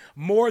nomination,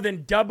 more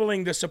than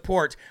doubling the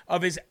support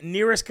of his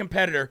nearest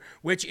competitor,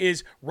 which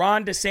is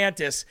Ron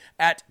DeSantis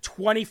at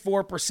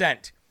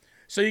 24%.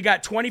 So you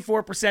got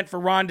 24% for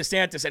Ron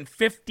DeSantis and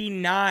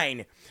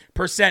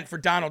 59% for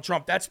Donald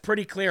Trump. That's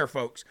pretty clear,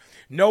 folks.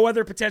 No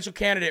other potential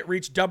candidate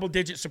reached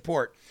double-digit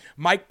support.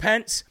 Mike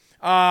Pence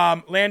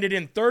landed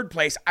in third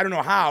place, I don't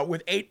know how,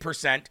 with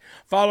 8%,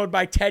 followed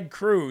by Ted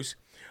Cruz,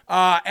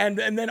 and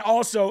then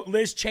also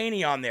Liz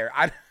Cheney on there.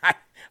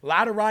 A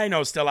lot of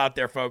rhinos still out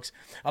there, folks.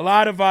 A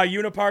lot of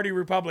uniparty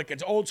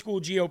Republicans, old school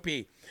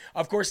GOP.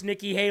 Of course,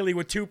 Nikki Haley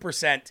with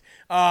 2%,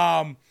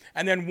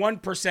 and then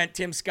 1%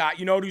 Tim Scott.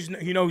 You know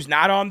who's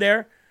not on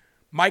there?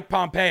 Mike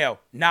Pompeo,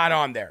 not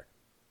on there.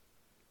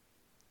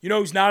 You know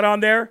who's not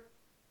on there?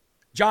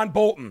 John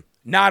Bolton,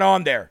 not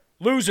on there.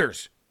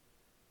 Losers.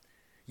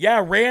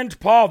 Yeah, Rand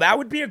Paul, that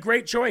would be a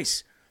great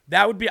choice.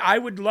 I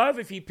would love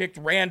if he picked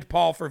Rand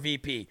Paul for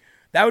VP.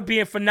 That would be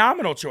a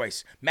phenomenal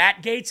choice.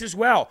 Matt Gaetz as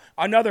well,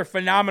 another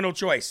phenomenal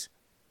choice.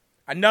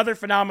 I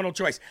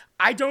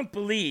don't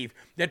believe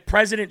that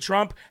President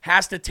Trump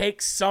has to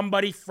take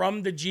somebody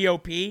from the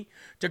GOP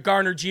to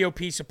garner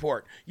GOP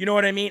support. You know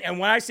what I mean? And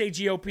when I say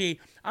GOP,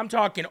 I'm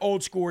talking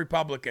old school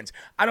Republicans.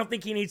 I don't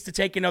think he needs to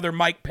take another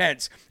Mike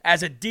Pence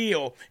as a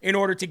deal in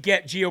order to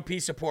get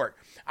GOP support.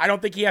 I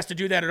don't think he has to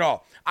do that at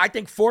all. I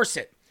think force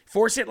it.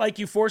 Force it like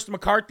you forced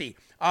McCarthy.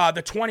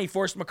 The 20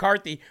 forced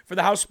McCarthy for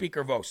the House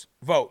Speaker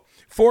vote.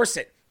 Force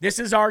it. This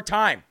is our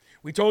time.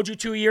 We told you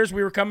 2 years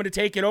we were coming to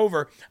take it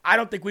over. I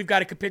don't think we've got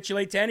to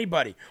capitulate to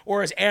anybody.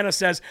 Or as Anna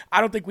says,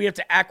 I don't think we have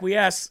to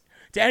acquiesce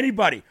to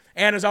anybody.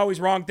 Anna's always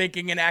wrong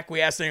thinking and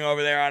acquiescing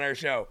over there on her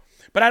show.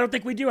 But I don't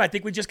think we do. I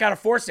think we just got to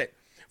force it.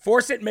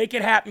 Force it, make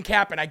it happen,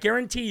 Captain. I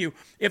guarantee you,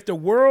 if the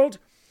world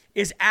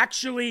is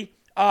actually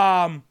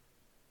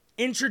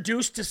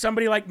introduced to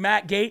somebody like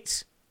Matt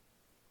Gaetz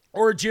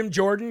or Jim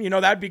Jordan,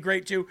 that'd be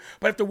great too.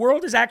 But if the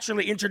world is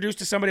actually introduced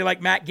to somebody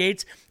like Matt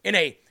Gaetz in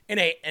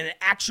an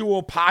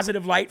actual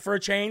positive light for a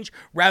change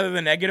rather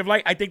than negative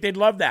light, I think they'd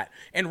love that.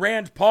 And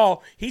Rand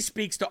Paul, he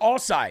speaks to all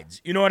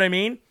sides. You know what I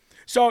mean?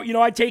 So,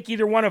 I'd take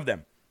either one of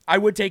them. I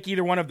would take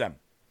either one of them.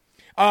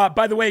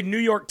 By the way, New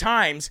York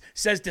Times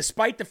says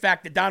despite the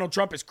fact that Donald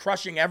Trump is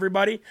crushing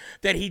everybody,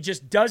 that he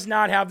just does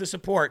not have the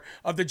support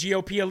of the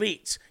GOP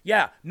elites.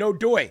 Yeah, no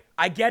doy.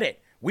 I get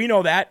it. We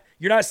know that.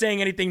 You're not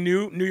saying anything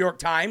new, New York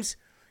Times.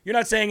 You're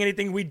not saying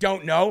anything we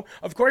don't know.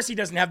 Of course he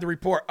doesn't have the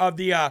report of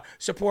the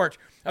support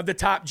of the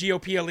top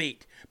GOP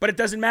elite. But it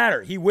doesn't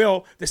matter. He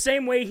will, the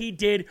same way he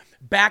did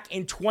back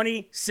in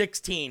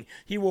 2016.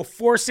 He will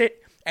force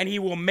it and he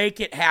will make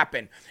it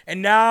happen.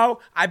 And now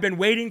I've been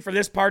waiting for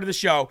this part of the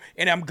show,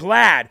 and I'm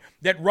glad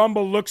that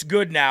Rumble looks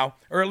good now,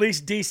 or at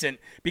least decent,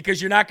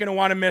 because you're not going to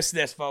want to miss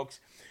this, folks.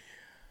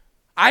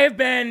 I have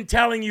been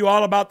telling you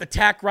all about the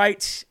Tack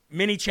Right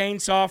mini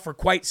chainsaw for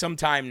quite some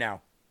time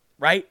now,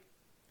 right?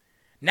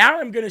 Now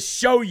I'm going to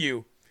show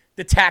you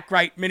the Tack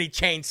Right mini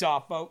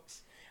chainsaw,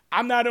 folks.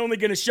 I'm not only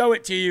going to show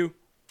it to you,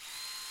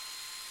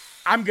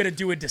 I'm going to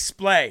do a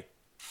display.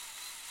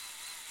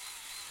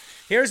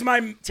 Here's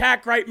my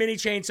Tack Right mini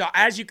chainsaw.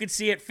 As you can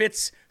see, it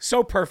fits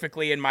so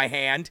perfectly in my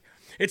hand.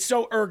 It's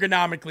so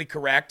ergonomically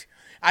correct.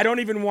 I don't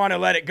even want to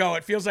let it go.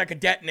 It feels like a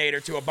detonator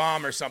to a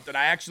bomb or something.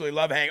 I actually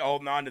love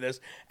holding on to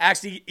this.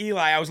 Actually,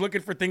 Eli, I was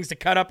looking for things to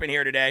cut up in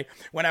here today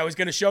when I was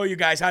going to show you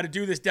guys how to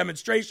do this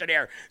demonstration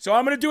here. So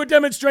I'm going to do a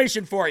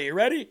demonstration for you.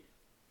 Ready?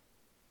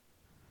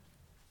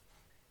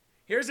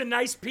 Here's a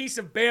nice piece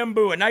of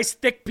bamboo, a nice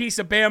thick piece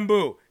of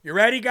bamboo. You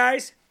ready,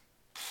 guys?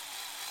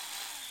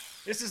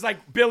 This is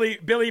like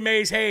Billy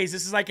Mays Hayes.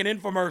 This is like an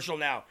infomercial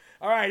now.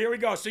 All right, here we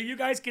go. So you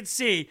guys can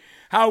see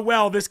how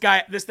well this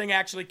thing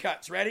actually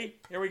cuts. Ready?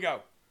 Here we go.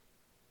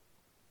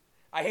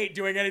 I hate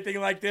doing anything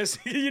like this.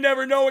 You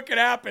never know what could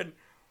happen.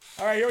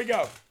 All right, here we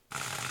go.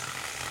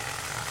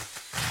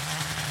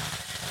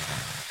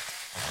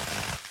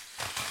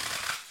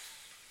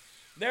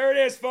 There it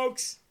is,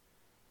 folks.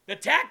 The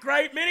Tack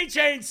Right mini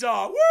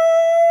chainsaw. Woo!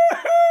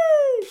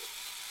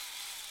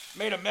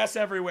 Made a mess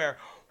everywhere.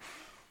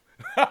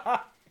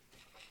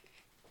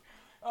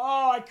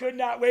 Oh, I could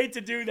not wait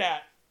to do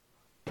that.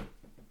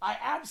 I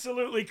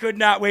absolutely could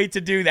not wait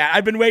to do that.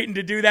 I've been waiting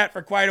to do that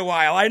for quite a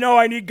while. I know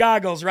I need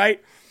goggles,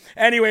 right?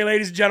 Anyway,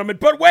 ladies and gentlemen,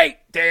 but wait,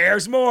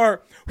 there's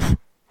more.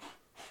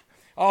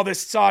 All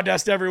this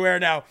sawdust everywhere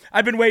now.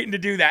 I've been waiting to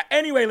do that.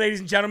 Anyway, ladies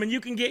and gentlemen, you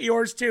can get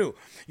yours too.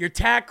 Your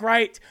Tack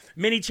Right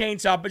mini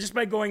chainsaw, but just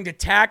by going to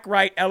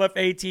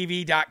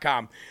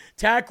TackRightLFATV.com.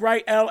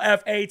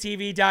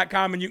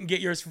 TackRightLFATV.com, and you can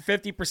get yours for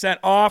 50%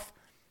 off.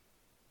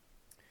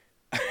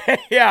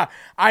 Yeah,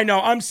 I know.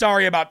 I'm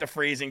sorry about the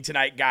freezing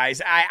tonight, guys.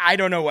 I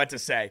don't know what to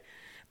say.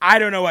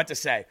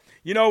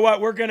 You know what?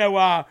 We're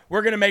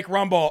gonna make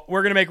Rumble.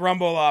 We're gonna make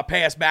Rumble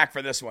pay us back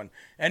for this one,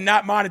 and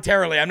not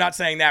monetarily. I'm not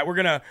saying that. We're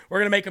gonna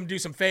make them do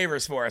some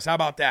favors for us. How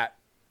about that?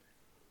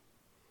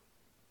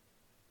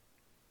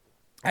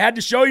 I had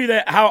to show you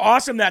how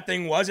awesome that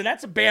thing was, and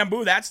that's a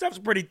bamboo. That stuff's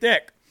pretty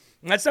thick.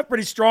 That stuff's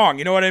pretty strong.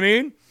 You know what I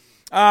mean?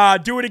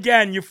 Do it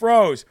again. You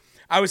froze.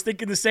 I was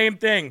thinking the same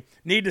thing.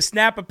 Need to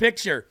snap a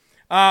picture.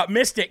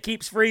 Missed it.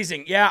 Keeps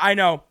freezing. Yeah, I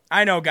know,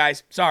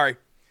 guys. Sorry.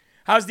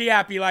 How's the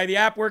app, Eli? The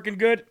app working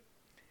good?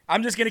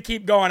 I'm just going to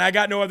keep going. I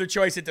got no other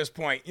choice at this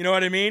point. You know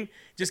what I mean?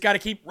 Just got to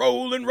keep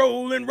rolling.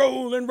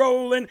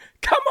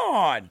 Come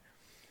on.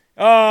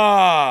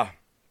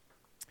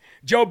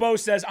 Joe Bo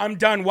says, I'm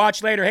done.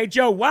 Watch later. Hey,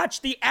 Joe,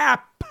 watch the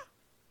app.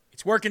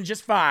 It's working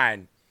just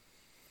fine.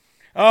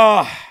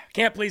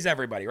 Can't please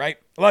everybody, right?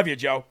 Love you,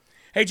 Joe.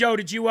 Hey, Joe,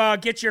 did you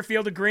get your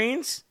field of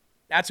greens?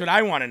 That's what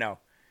I want to know.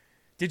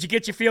 Did you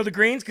get your field of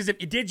greens? Because if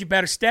you did, you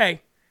better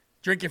stay.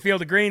 Drink your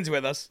field of greens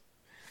with us.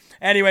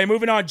 Anyway,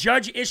 moving on.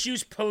 Judge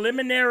issues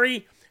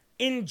preliminary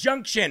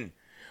injunction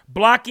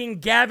blocking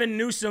Gavin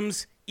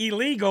Newsom's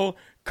illegal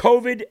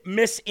COVID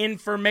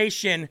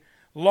misinformation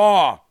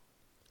law.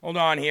 Hold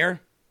on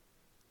here.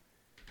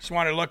 Just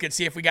want to look and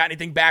see if we got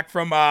anything back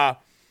from You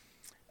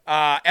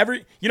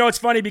know, it's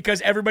funny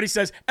because everybody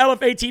says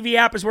LFA TV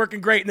app is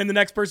working great, and then the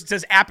next person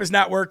says app is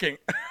not working.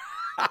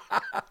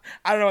 I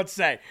don't know what to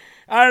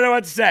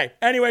say.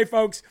 Anyway,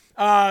 folks,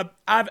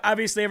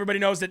 obviously everybody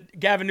knows that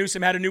Gavin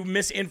Newsom had a new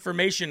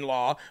misinformation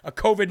law, a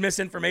COVID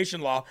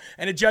misinformation law,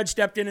 and a judge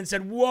stepped in and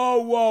said, whoa.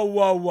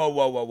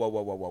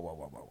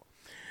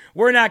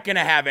 We're not going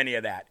to have any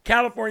of that.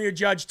 California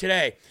judge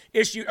yesterday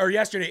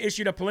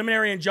issued a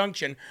preliminary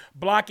injunction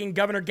blocking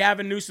Governor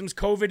Gavin Newsom's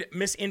COVID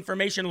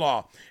misinformation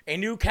law. A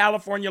new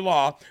California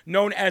law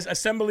known as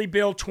Assembly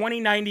Bill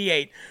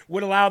 2098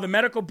 would allow the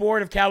Medical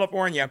Board of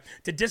California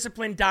to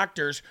discipline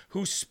doctors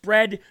who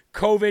spread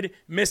COVID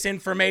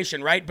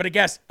misinformation, right? But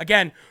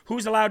again,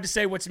 who's allowed to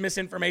say what's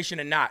misinformation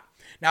and not?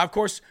 Now, of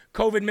course,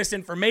 COVID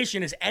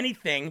misinformation is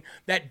anything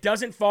that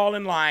doesn't fall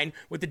in line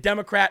with the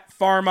Democrat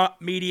pharma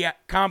media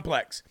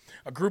complex.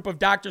 A group of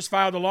doctors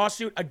filed a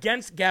lawsuit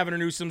against Gavin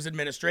Newsom's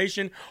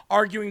administration,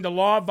 arguing the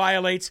law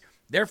violates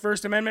their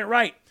First Amendment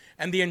right.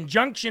 And the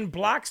injunction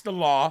blocks the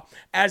law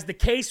as the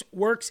case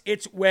works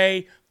its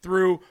way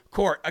through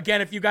court.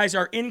 Again, if you guys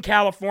are in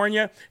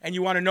California and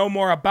you want to know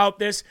more about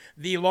this,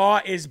 the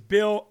law is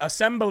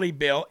Assembly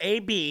Bill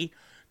AB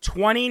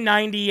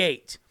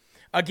 2098.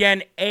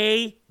 Again,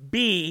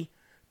 AB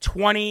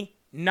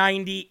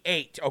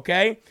 2098,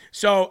 okay?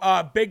 So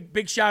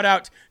big shout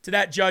out to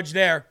that judge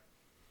there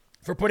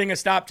for putting a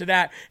stop to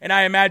that. And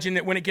I imagine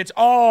that when it gets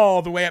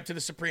all the way up to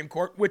the Supreme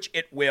Court, which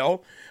it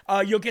will,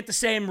 you'll get the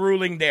same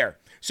ruling there.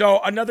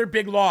 So another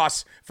big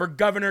loss for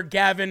Governor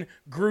Gavin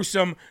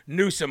Gruesome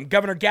Newsom.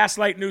 Governor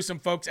Gaslight Newsom,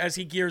 folks, as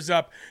he gears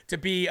up to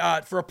be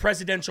for a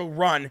presidential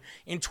run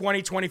in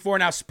 2024.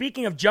 Now,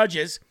 speaking of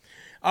judges,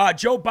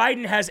 Joe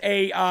Biden has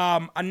a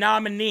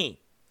nominee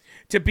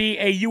to be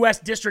a U.S.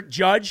 district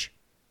judge.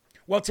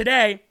 Well,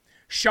 today,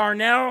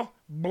 Charnel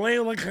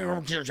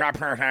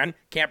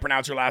can't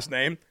pronounce her last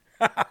name.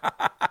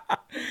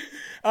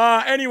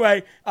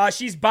 Anyway,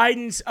 she's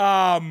Biden's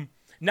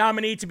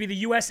nominee to be the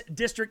U.S.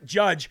 district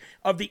judge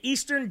of the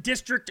Eastern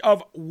District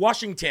of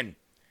Washington.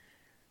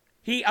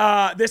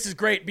 This is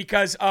great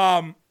because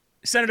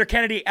Senator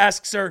Kennedy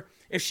asks her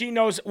if she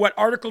knows what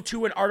Article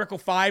 2 and Article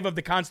 5 of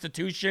the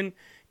Constitution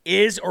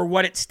is or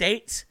what it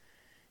states.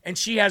 And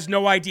she has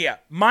no idea.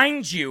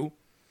 Mind you,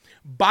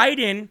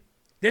 Biden,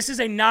 this is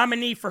a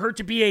nominee for her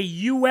to be a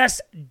U.S.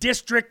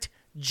 district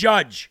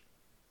judge.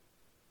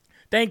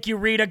 Thank you,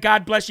 Rita.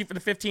 God bless you for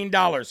the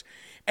 $15.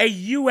 A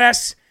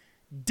U.S.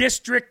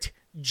 district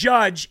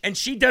judge, and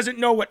she doesn't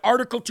know what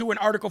Article 2 and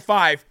Article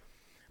 5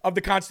 of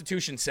the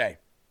Constitution say.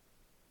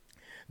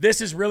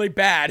 This is really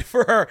bad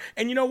for her.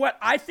 And you know what?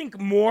 I think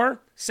more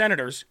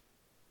senators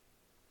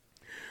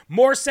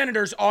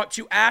ought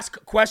to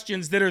ask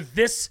questions that are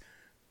this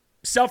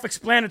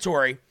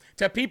self-explanatory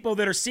to people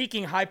that are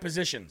seeking high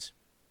positions.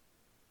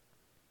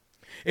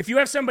 If you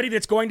have somebody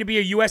that's going to be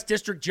a U.S.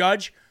 district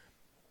judge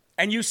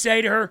and you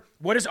say to her,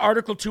 what does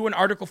Article 2 and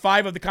Article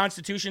 5 of the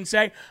Constitution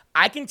say?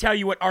 I can tell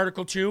you what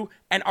Article 2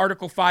 and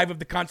Article 5 of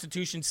the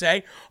Constitution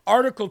say.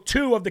 Article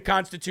 2 of the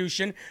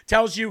Constitution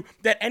tells you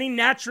that any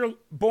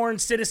natural-born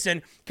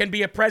citizen can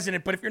be a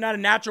president, but if you're not a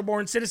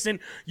natural-born citizen,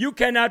 you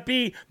cannot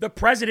be the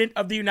president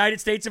of the United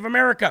States of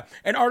America.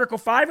 And Article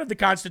 5 of the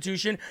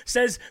Constitution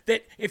says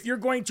that if you're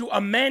going to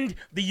amend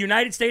the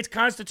United States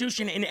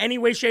Constitution in any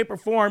way, shape, or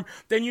form,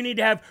 then you need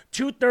to have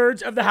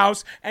 2/3 of the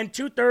House and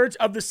 2/3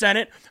 of the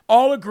Senate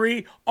all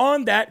agree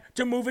on that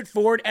to move it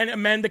forward and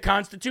amend the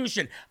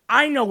Constitution.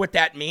 I know what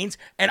that means,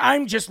 and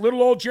I'm just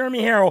little old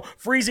Jeremy Harrell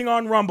freezing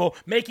on Rumble,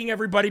 making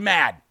everybody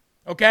mad,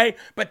 okay?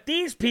 But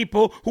these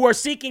people who are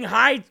seeking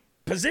high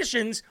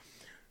positions,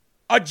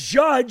 a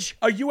judge,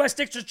 a U.S.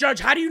 district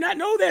judge, how do you not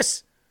know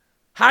this?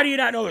 How do you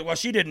not know it? Well,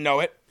 she didn't know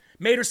it.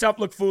 Made herself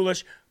look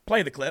foolish.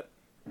 Play the clip.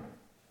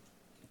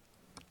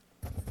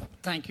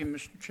 Thank you,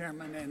 Mr.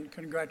 Chairman, and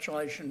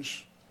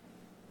congratulations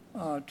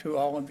to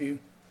all of you.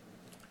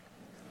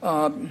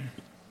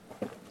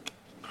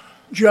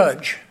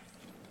 Judge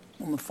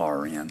on the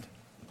far end,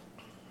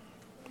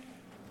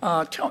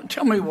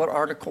 tell me what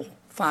Article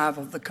 5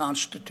 of the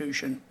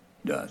Constitution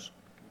does.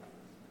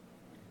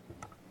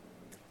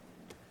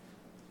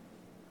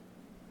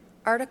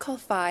 Article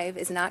 5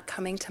 is not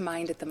coming to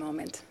mind at the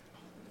moment.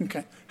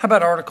 Okay. How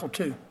about Article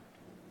 2?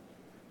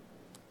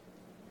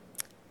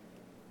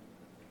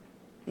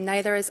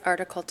 Neither is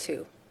Article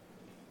 2.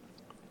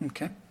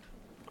 Okay.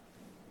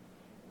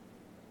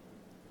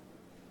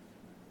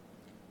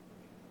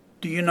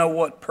 Do you know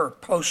what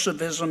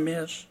purposivism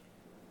is?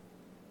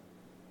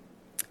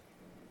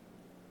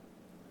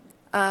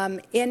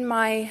 In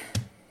my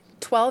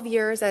 12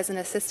 years as an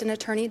assistant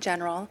attorney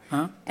general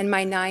and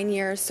my 9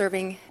 years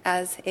serving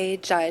as a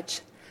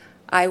judge,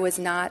 I was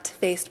not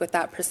faced with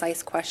that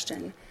precise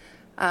question.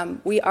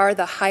 We are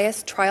the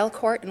highest trial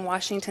court in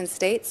Washington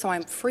state, so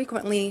I'm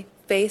frequently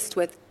faced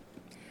with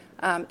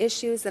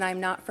issues that I'm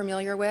not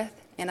familiar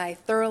with, and I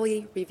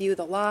thoroughly review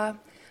the law,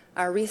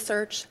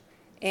 research,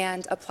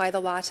 and apply the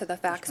law to the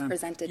facts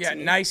presented to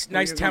me. Nice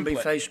You're template. going to be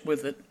faced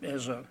with it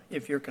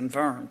if you're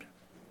confirmed.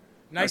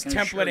 Nice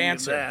template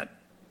answer.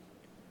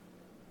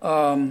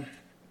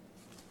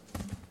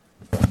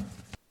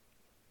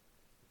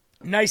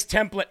 Nice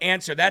template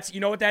answer. That's, you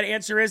know what that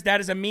answer is?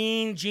 That is a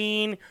Mean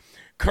Jean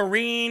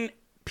Karine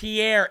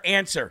Pierre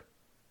answer,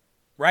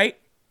 right?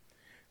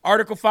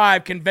 Article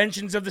 5,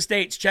 Conventions of the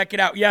States. Check it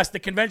out. Yes, the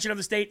Convention of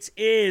the States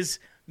is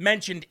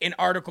mentioned in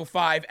Article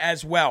 5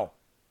 as well.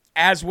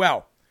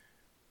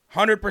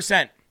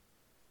 100%.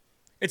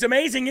 It's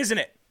amazing, isn't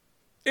it?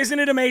 Isn't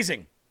it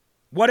amazing?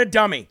 What a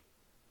dummy.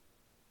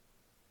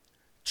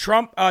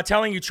 Trump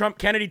telling you Trump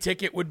Kennedy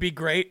ticket would be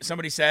great,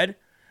 somebody said.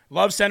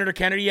 Love Senator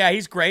Kennedy. Yeah,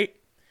 he's great.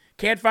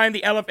 Can't find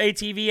the LFA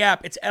TV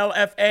app. It's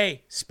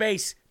LFA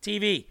space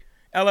TV.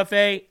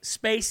 LFA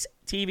space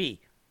TV.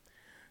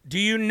 Do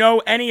you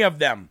know any of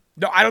them?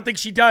 No, I don't think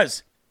she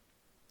does.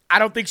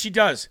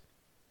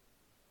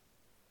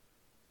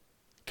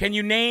 Can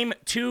you name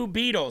 2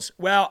 Beatles?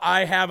 Well,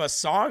 I have a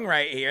song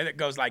right here that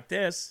goes like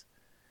this.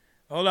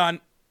 Hold on.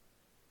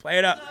 Play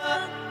it up.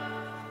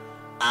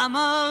 I'm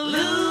a loser,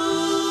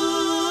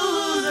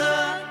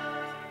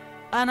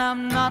 and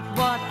I'm not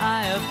what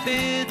I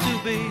appear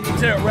to be.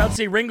 Well, let's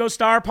see. Ringo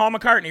Starr, Paul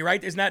McCartney,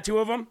 right? Isn't that 2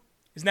 of them?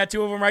 Isn't that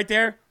 2 of them right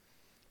there?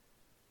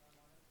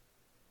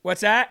 What's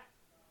that?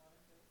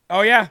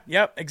 Oh, yeah.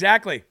 Yep,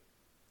 exactly.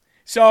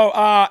 So,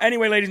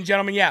 anyway, ladies and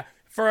gentlemen, yeah.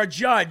 For a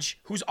judge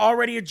who's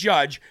already a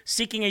judge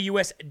seeking a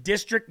U.S.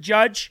 district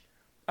judge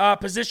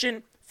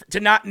position,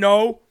 to not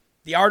know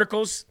the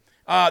articles,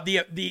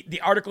 the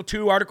Article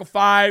 2, Article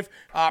 5,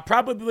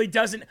 probably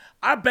doesn't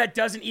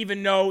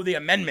even know the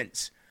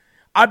amendments.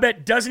 I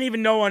bet doesn't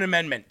even know an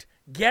amendment.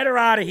 Get her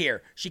out of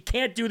here. She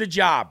can't do the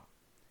job.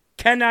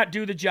 Cannot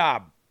do the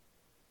job.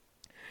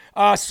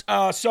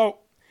 So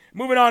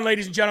moving on,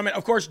 ladies and gentlemen.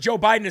 Of course, Joe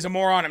Biden is a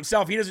moron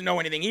himself. He doesn't know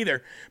anything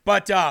either.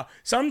 But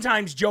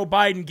sometimes Joe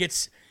Biden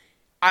gets...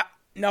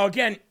 Now,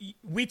 again,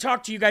 we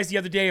talked to you guys the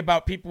other day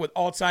about people with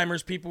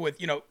Alzheimer's, people with,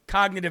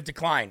 cognitive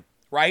decline,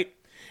 right?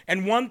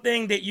 And one of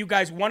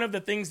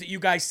the things that you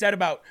guys said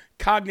about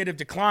cognitive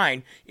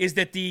decline is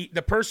that the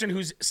person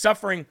who's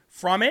suffering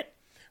from it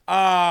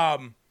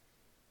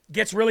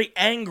gets really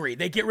angry.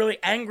 They get really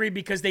angry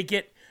because they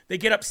get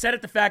upset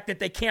at the fact that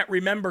they can't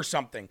remember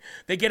something.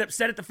 They get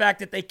upset at the fact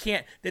that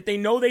they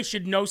know they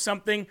should know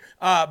something,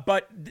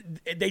 but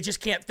they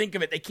just can't think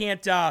of it. They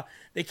can't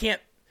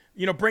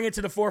bring it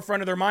to the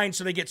forefront of their mind,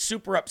 so they get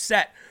super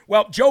upset.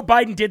 Well, Joe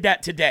Biden did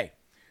that today.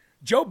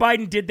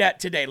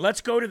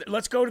 Let's go to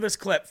this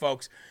clip,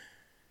 folks.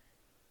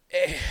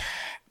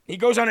 He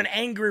goes on an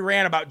angry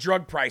rant about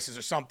drug prices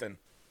or something.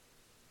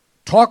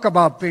 Talk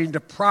about being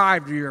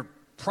deprived of your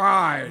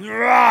pride.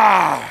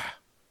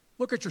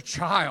 Look at your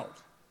child.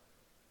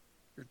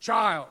 Your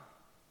child,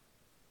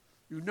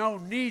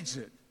 needs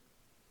it,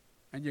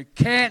 and you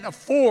can't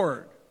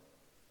afford.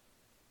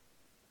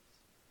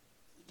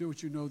 Do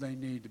what you know they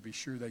need to be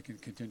sure they can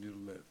continue to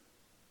live.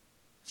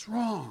 It's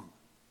wrong.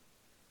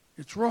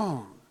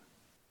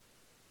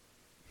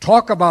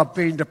 Talk about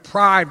being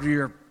deprived of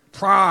your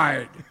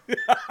pride.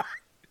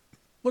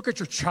 Look at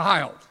your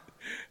child.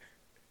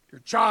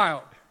 Your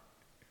child,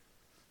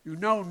 you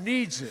know,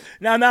 needs it.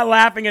 Now, I'm not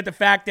laughing at the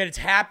fact that it's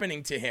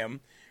happening to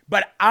him,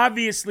 but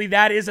obviously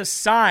that is a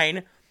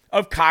sign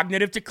of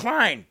cognitive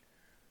decline.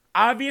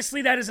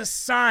 Obviously that is a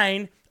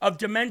sign of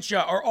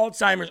dementia or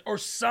Alzheimer's or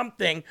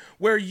something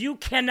where you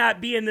cannot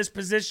be in this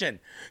position.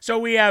 So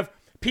we have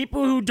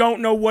people who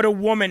don't know what a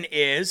woman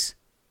is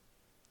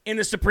in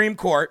the Supreme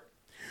Court.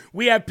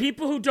 We have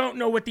people who don't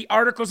know what the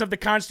articles of the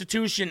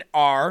Constitution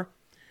are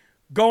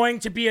going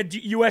to be a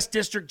U.S.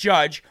 district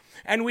judge.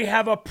 And we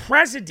have a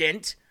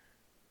president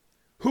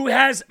who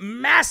has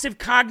massive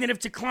cognitive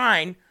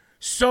decline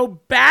so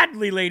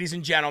badly, ladies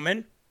and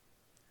gentlemen,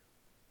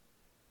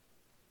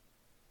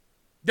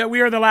 that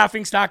we are the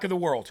laughingstock of the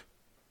world.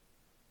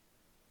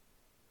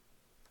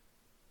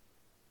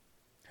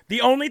 The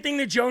only thing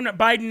that Joe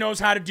Biden knows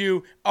how to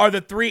do are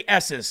the 3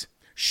 S's: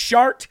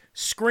 shart,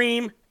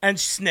 scream, and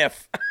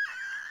sniff.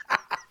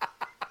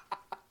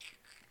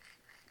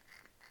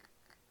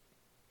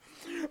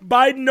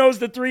 Biden knows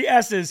the 3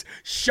 S's: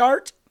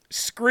 shart,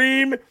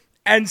 scream,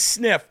 and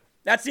sniff.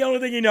 That's the only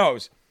thing he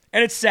knows.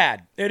 And it's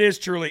sad. It is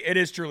truly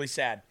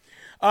sad.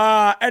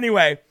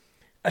 Anyway,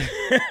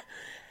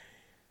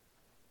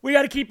 we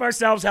got to keep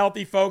ourselves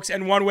healthy, folks.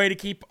 And one way to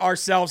keep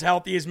ourselves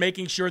healthy is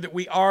making sure that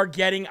we are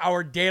getting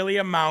our daily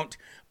amount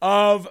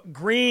of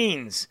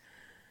greens.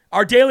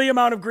 Our daily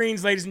amount of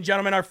greens, ladies and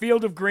gentlemen, our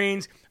field of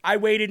greens. I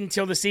waited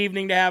until this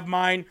evening to have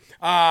mine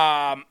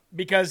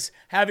because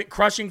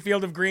crushing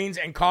field of greens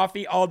and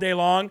coffee all day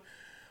long,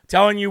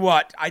 telling you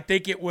what, I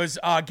think it was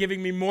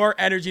giving me more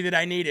energy than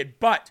I needed.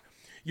 But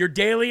your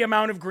daily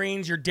amount of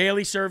greens, your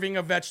daily serving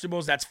of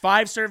vegetables, that's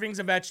 5 servings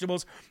of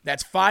vegetables,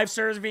 that's 5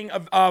 servings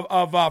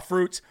of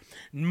fruits.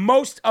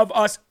 Most of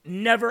us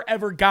never,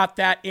 ever got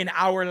that in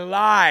our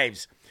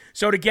lives.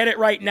 So to get it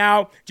right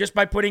now, just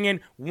by putting in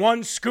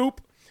 1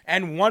 scoop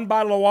and 1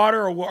 bottle of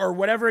water or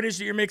whatever it is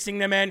that you're mixing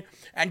them in,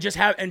 and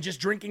just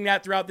drinking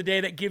that throughout the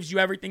day, that gives you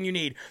everything you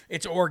need.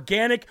 It's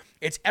organic.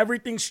 It's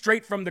everything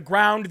straight from the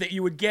ground that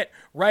you would get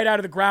right out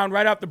of the ground,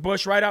 right out the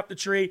bush, right out the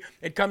tree.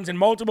 It comes in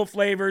multiple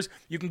flavors.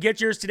 You can get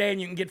yours today,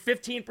 and you can get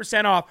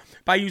 15% off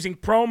by using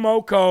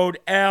promo code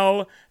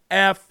LFA.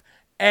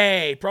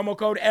 Promo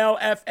code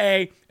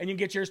LFA, and you can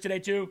get yours today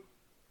too.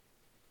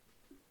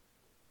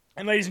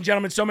 And ladies and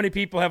gentlemen, so many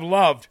people have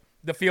loved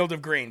the field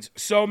of greens.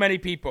 So many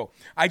people.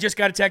 I just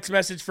got a text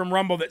message from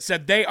Rumble that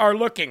said they are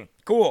looking.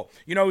 Cool.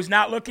 You know who's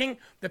not looking?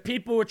 The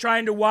people who are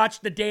trying to watch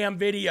the damn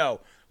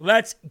video.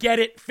 Let's get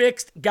it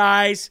fixed,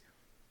 guys.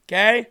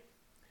 Okay?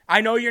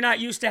 I know you're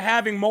not used to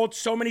having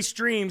so many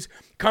streams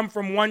come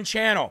from one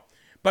channel,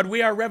 but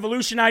we are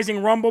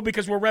revolutionizing Rumble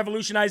because we're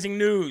revolutionizing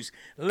news.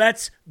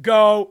 Let's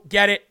go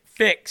get it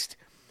fixed.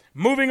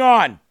 Moving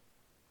on.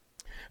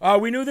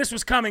 We knew this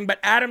was coming, but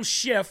Adam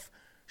Schiff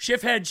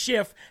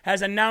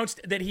has announced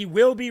that he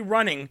will be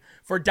running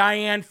for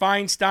Dianne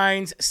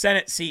Feinstein's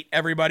Senate seat,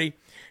 everybody.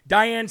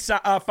 Dianne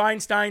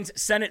Feinstein's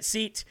Senate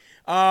seat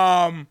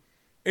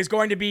is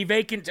going to be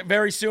vacant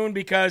very soon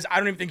because I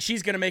don't even think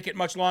she's going to make it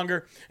much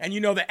longer. And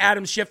you know that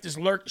Adam Schiff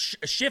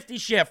Shifty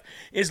Schiff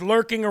is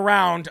lurking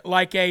around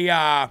like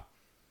a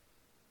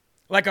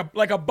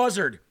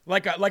buzzard,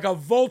 like a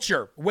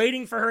vulture,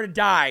 waiting for her to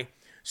die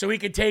so he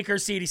could take her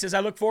seat. He says,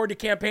 I look forward to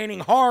campaigning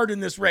hard in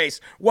this race.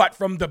 What,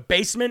 from the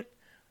basement?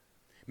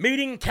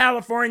 Meeting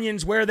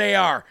Californians where they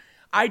are.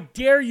 I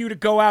dare you to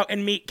go out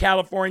and meet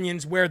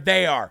Californians where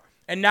they are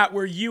and not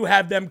where you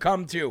have them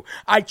come to.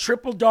 I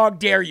triple dog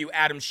dare you,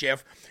 Adam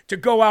Schiff, to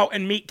go out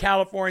and meet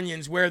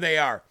Californians where they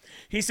are.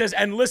 He says,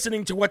 and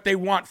listening to what they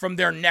want from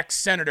their next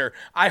senator.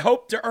 I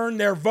hope to earn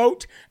their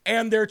vote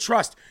and their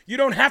trust. You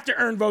don't have to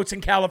earn votes in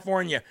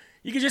California.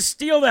 You can just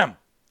steal them.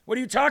 What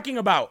are you talking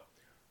about?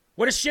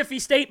 What a shifty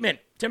statement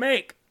to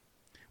make.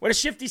 What a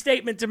shifty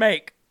statement to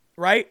make,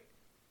 right?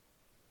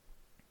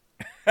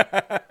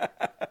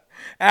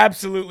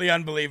 Absolutely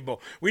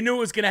unbelievable. We knew it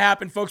was going to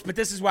happen, folks, but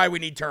this is why we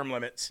need term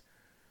limits.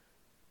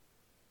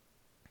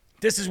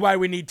 This is why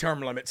we need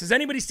term limits. Has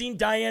anybody seen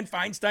Dianne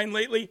Feinstein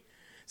lately?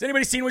 Has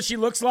anybody seen what she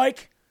looks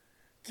like?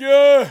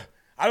 I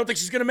don't think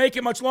she's going to make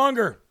it much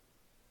longer.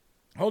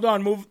 Hold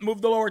on, move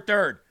the lower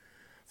third.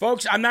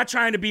 Folks, I'm not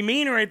trying to be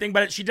mean or anything,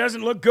 but she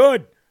doesn't look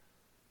good.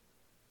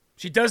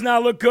 She does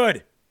not look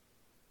good.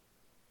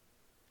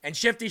 And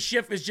Shifty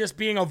Schiff is just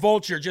being a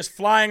vulture, just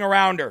flying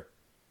around her.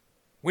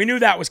 We knew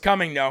that was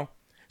coming, though.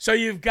 So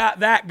you've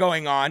got that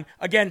going on.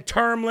 Again,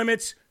 term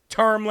limits.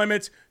 How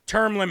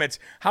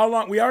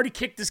long? We already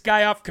kicked this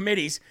guy off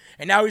committees,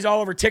 and now he's all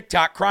over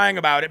TikTok crying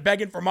about it,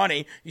 begging for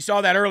money. You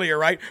saw that earlier,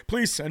 right?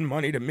 Please send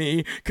money to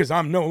me because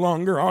I'm no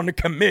longer on the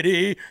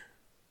committee.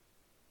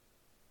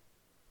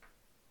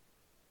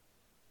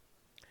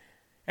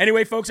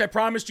 Anyway, folks, I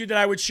promised you that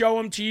I would show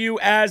them to you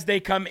as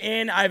they come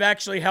in. I've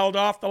actually held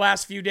off the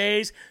last few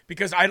days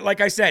because, like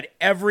I said,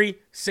 every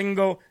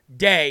single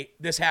day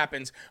this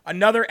happens.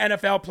 Another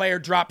NFL player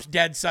drops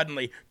dead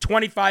suddenly,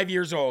 25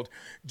 years old.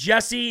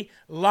 Jesse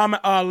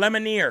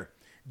Lemonier.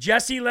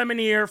 Jesse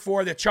Lemonier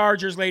for the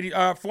Chargers,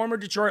 former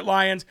Detroit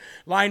Lions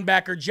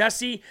linebacker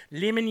Jesse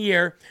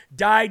Lemonier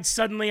died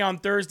suddenly on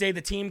Thursday.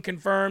 The team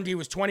confirmed he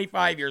was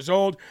 25 years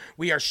old.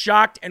 We are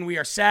shocked and we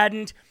are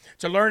saddened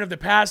to learn of the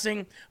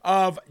passing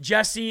of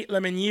Jesse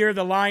Lemonier,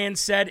 the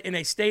Lions said in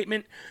a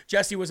statement.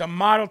 Jesse was a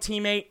model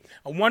teammate,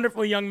 a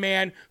wonderful young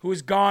man who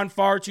was gone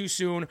far too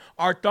soon.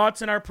 Our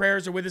thoughts and our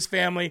prayers are with his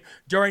family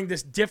during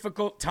this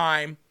difficult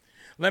time.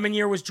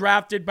 Lemonier was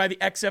drafted by the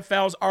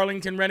XFL's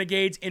Arlington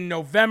Renegades in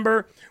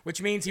November,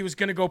 which means he was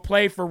going to go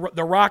play for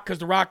The Rock because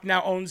The Rock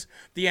now owns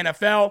the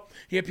NFL.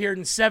 He appeared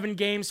in 7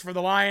 games for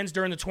the Lions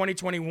during the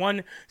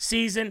 2021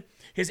 season.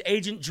 His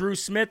agent, Drew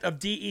Smith of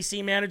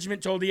DEC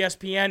Management, told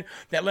ESPN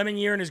that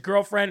Lemonier and his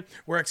girlfriend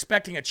were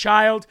expecting a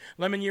child.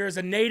 Lemonier is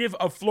a native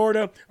of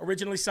Florida,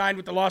 originally signed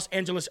with the Los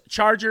Angeles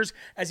Chargers,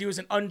 as he was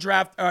an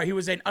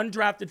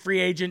undrafted free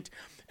agent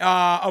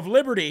of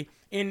Liberty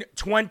in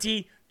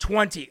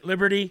 2020.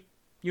 Liberty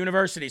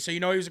University. So you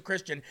know he was a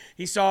Christian.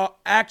 He saw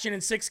action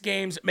in 6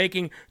 games,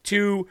 making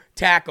 2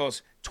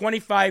 tackles.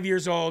 25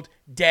 years old,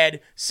 dead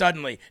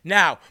suddenly.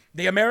 Now,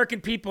 the American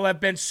people have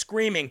been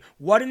screaming,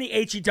 what in the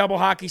HE double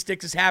hockey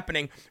sticks is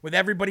happening with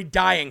everybody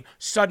dying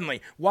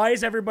suddenly? Why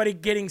is everybody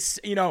getting,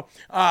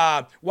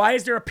 why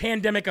is there a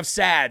pandemic of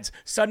SADS,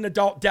 sudden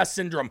adult death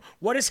syndrome?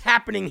 What is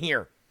happening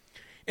here?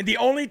 And the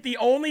only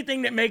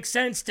thing that makes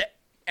sense to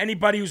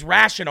anybody who's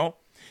rational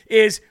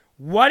is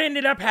what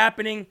ended up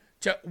happening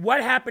to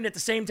what happened at the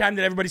same time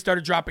that everybody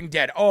started dropping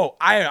dead. Oh,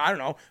 I don't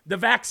know, the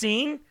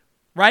vaccine,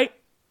 right?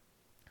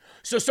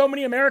 So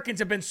many Americans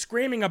have been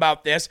screaming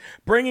about this,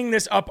 bringing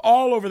this up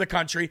all over the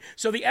country.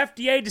 So the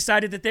FDA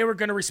decided that they were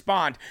going to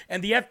respond.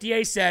 And the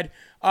FDA said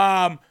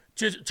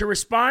to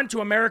respond to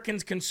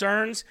Americans'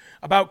 concerns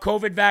about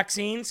COVID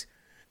vaccines,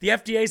 the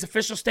FDA's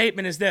official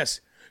statement is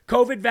this.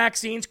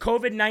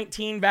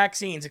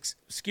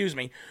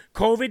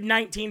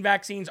 COVID-19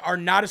 vaccines are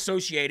not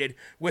associated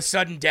with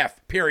sudden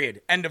death,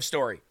 period. End of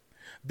story.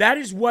 That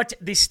is what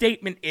the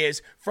statement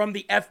is from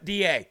the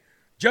FDA.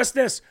 Just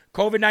this,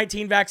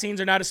 COVID-19 vaccines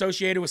are not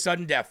associated with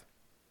sudden death.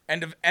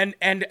 End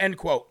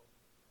quote.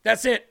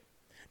 That's it.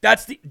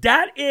 That's the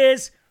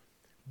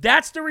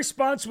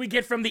response we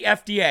get from the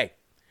FDA.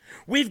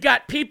 We've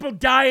got people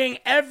dying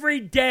every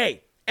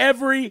day,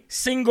 every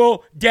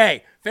single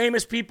day.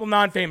 Famous people,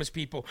 non-famous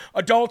people,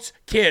 adults,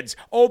 kids,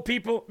 old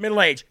people,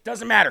 middle-aged,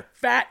 doesn't matter.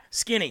 Fat,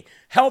 skinny,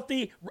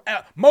 healthy,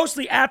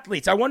 mostly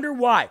athletes. I wonder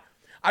why.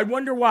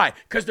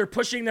 Because they're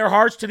pushing their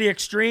hearts to the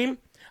extreme?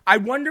 I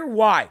wonder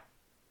why.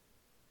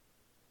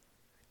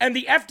 And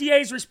the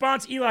FDA's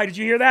response, Eli, did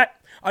you hear that?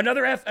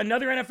 Another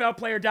NFL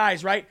player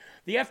dies, right?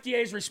 The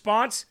FDA's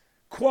response,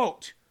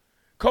 quote,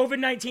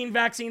 COVID-19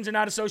 vaccines are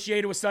not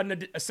associated with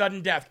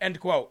sudden death, end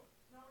quote.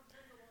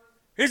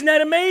 Isn't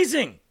that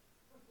amazing?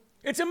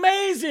 It's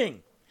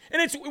amazing.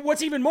 And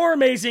what's even more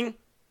amazing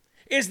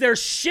is their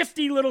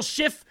shifty little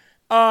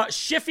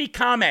Schiffy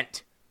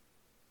comment.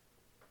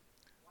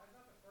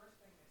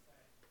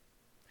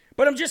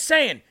 But I'm just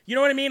saying, you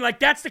know what I mean? Like,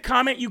 that's the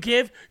comment you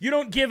give. You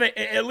don't give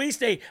at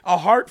least a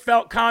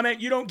heartfelt comment.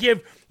 You don't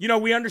give,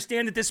 we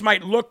understand that this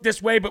might look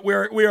this way, but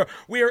we're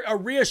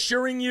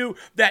reassuring you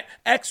that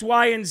X,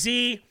 Y, and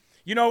Z,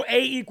 A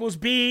equals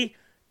B,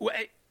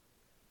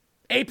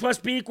 A plus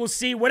B equals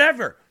C,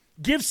 whatever.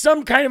 Give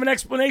some kind of an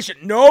explanation.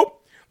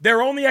 Nope.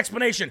 Their only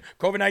explanation,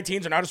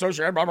 COVID-19s are not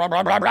associated, blah, blah,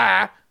 blah, blah,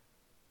 blah.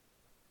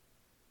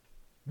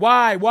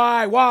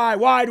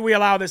 Why do we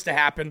allow this to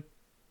happen?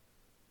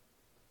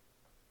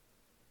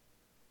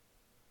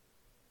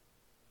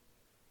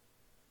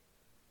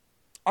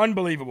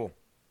 Unbelievable.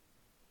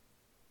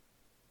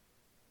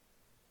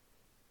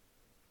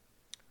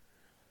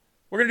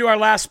 We're going to do our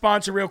last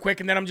sponsor real quick,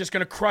 and then I'm just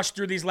going to crush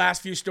through these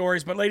last few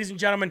stories. But ladies and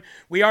gentlemen,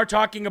 we are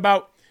talking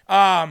about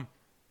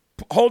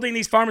holding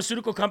these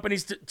pharmaceutical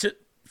companies to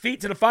feet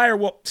to the fire.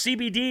 Well,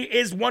 CBD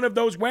is one of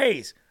those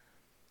ways.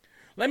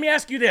 Let me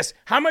ask you this.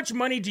 How much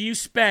money do you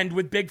spend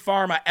with Big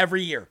Pharma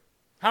every year?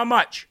 How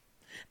much?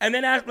 And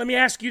then let me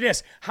ask you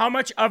this. How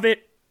much of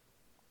it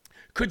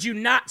could you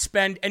not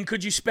spend, and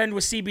could you spend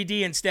with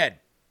CBD instead?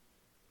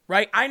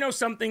 Right? I know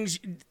some things,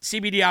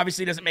 CBD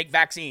obviously doesn't make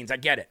vaccines. I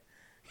get it.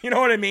 You know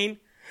what I mean?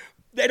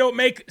 They don't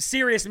make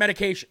serious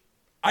medication.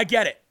 I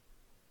get it.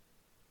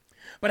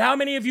 But how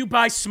many of you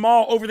buy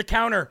small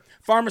over-the-counter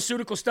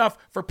pharmaceutical stuff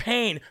for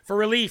pain, for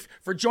relief,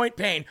 for joint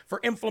pain, for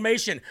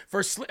inflammation,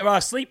 for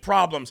sleep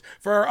problems,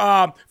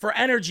 for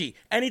energy,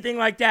 anything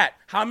like that?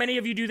 How many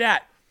of you do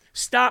that?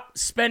 Stop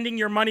spending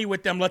your money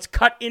with them. Let's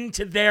cut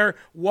into their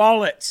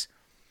wallets.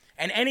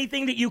 And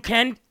anything that you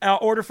can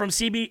order from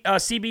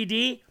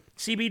CB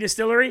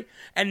Distillery,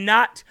 and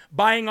not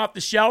buying off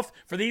the shelf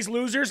for these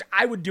losers,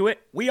 I would do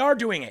it. We are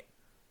doing it.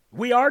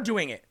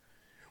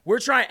 We're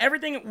trying,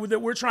 everything that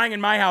we're trying in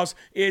my house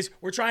is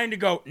we're trying to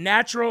go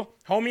natural,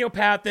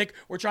 homeopathic.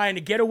 We're trying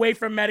to get away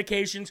from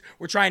medications.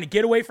 We're trying to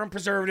get away from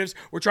preservatives.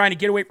 We're trying to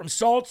get away from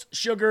salts,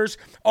 sugars,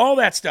 all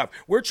that stuff.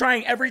 We're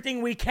trying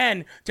everything we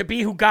can to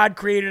be who God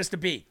created us to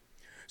be.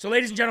 So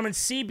ladies and gentlemen,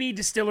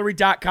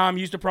 cbdistillery.com,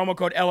 use the promo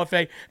code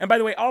LFA. And by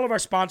the way, all of our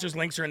sponsors'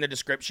 links are in the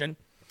description.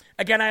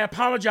 Again, I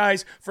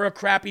apologize for a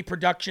crappy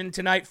production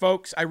tonight,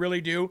 folks. I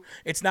really do.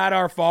 It's not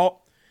our fault.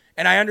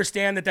 And I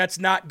understand that that's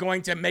not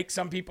going to make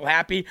some people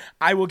happy.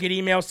 I will get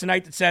emails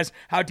tonight that says,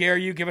 how dare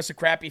you give us a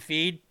crappy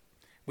feed?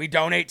 We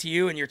donate to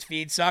you and your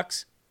feed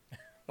sucks.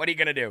 What are you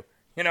going to do?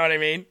 You know what I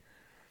mean?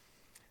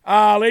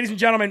 Ladies and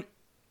gentlemen,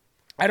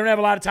 I don't have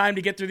a lot of time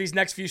to get through these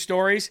next few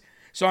stories,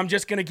 so I'm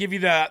just going to give you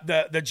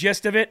the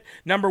gist of it.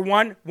 Number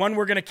one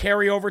we're going to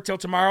carry over till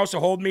tomorrow, so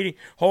hold me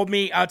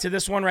to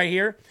this one right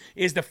here,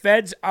 is the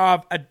feds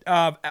are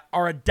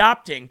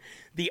adopting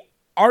the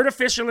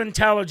artificial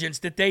intelligence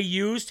that they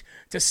used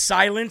to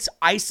silence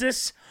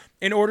ISIS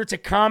in order to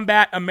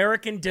combat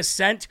American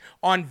dissent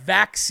on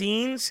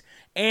vaccines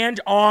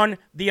and on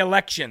the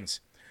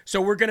elections.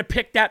 So we're going to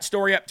pick that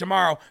story up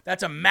tomorrow.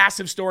 That's a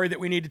massive story that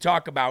we need to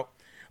talk about,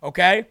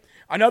 okay?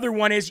 Another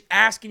one is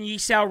ask and ye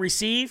shall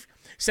receive.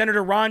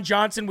 Senator Ron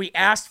Johnson, we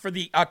asked for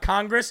the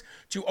Congress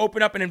to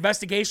open up an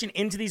investigation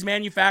into these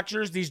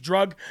manufacturers, these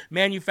drug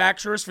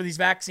manufacturers for these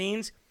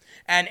vaccines,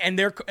 and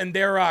their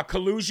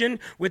collusion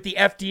with the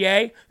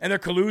FDA and their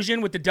collusion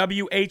with the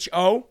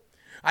WHO.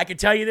 I can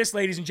tell you this,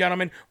 ladies and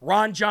gentlemen,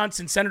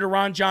 Senator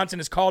Ron Johnson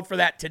has called for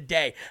that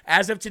today.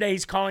 As of today,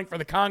 he's calling for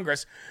the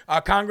Congress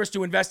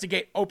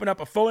to open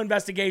up a full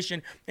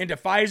investigation into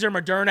Pfizer,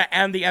 Moderna,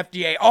 and the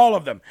FDA, all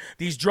of them.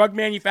 These drug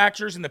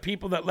manufacturers and the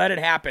people that let it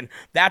happen.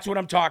 That's what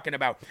I'm talking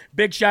about.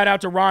 Big shout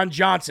out to Ron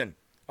Johnson,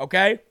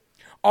 okay?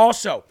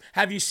 Also,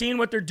 have you seen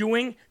what they're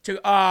doing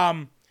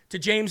to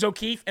James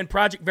O'Keefe and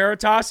Project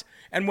Veritas?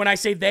 And when I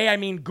say they, I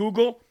mean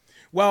Google.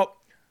 Well,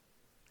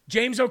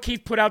 James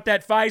O'Keefe put out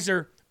that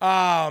Pfizer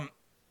what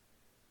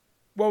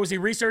was he,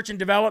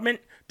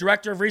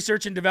 director of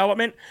research and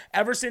development.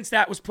 Ever since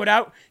that was put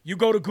out, you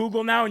go to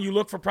Google now and you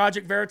look for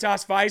Project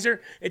Veritas Pfizer,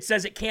 it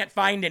says it can't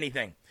find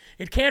anything.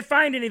 It can't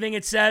find anything.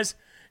 It says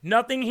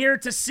nothing here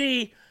to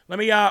see.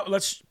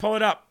 Let's pull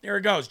it up. There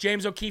it goes.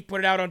 James O'Keefe put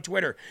it out on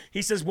Twitter.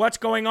 He says, what's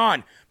going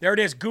on? There it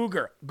is.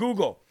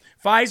 Google.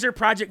 Pfizer,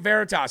 Project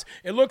Veritas.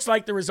 It looks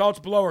like the results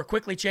below are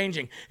quickly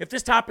changing. If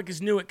this topic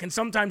is new, it can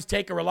sometimes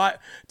take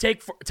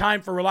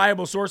time for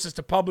reliable sources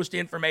to publish the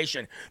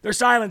information. They're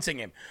silencing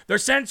him. They're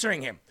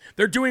censoring him.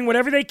 They're doing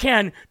whatever they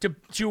can to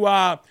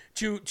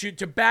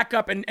back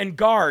up and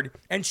guard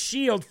and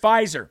shield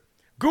Pfizer.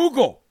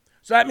 Google.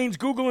 So that means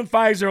Google and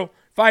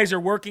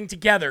Pfizer working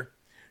together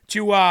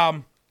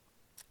to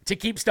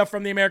keep stuff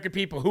from the American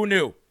people. Who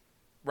knew?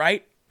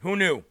 Right? Who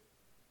knew?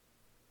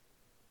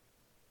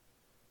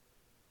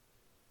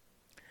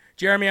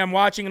 Jeremy, I'm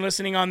watching and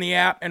listening on the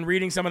app and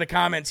reading some of the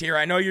comments here.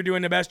 I know you're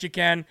doing the best you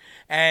can,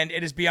 and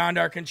it is beyond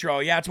our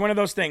control. Yeah, it's one of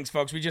those things,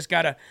 folks. We just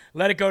got to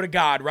let it go to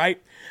God, right?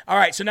 All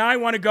right, so now I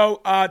want to go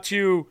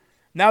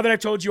now that I've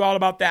told you all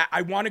about that,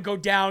 I want to go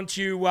down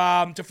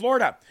to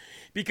Florida.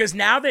 Because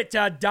now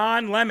that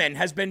Don Lemon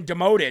has been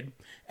demoted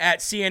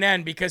at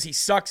CNN because he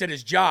sucks at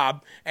his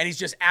job, and he's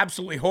just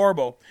absolutely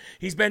horrible,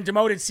 he's been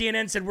demoted.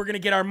 CNN said, we're going to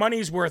get our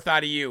money's worth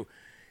out of you.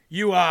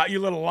 You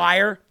little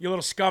liar, you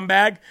little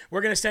scumbag.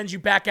 We're going to send you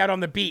back out on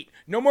the beat.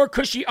 No more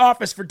cushy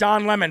office for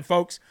Don Lemon,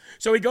 folks.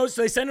 So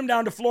they send him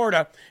down to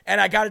Florida, and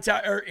I got to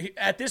tell,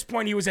 at this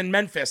point he was in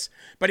Memphis,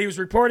 but he was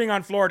reporting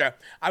on Florida.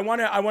 I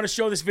want to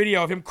show this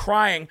video of him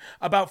crying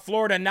about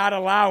Florida not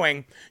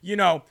allowing,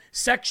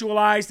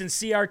 sexualized and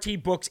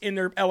CRT books in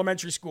their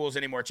elementary schools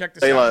anymore. Check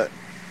this out.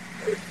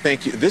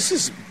 Thank you.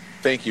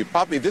 Thank you.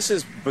 Poppy, this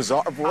is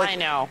bizarre. I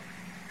know.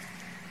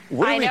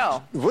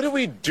 What are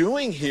we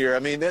doing here? I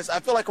mean, I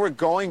feel like we're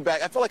going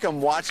back. I feel like I'm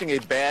watching a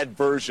bad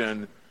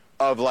version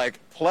of like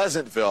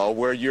Pleasantville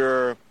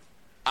where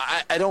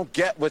I don't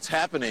get what's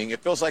happening.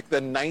 It feels like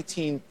the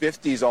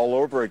 1950s all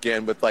over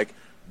again with like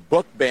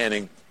book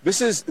banning.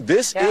 This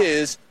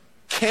is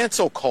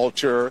cancel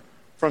culture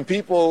from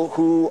people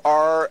who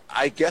are,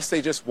 I guess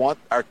they just want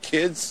our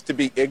kids to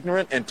be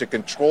ignorant and to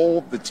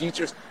control the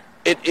teachers.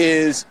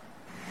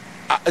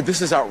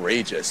 This is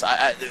outrageous.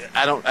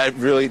 I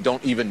really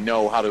don't even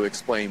know how to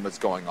explain what's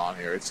going on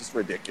here. It's just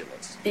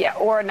ridiculous. Yeah,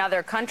 or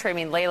another country. I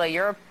mean, Layla,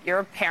 you're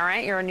a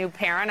parent. You're a new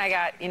parent. I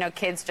got,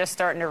 kids just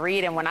starting to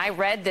read. And when I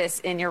read this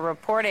in your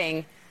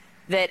reporting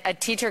that a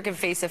teacher can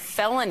face a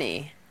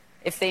felony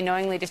if they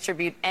knowingly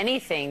distribute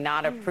anything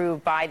not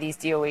approved by these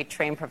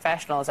DOA-trained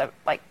professionals,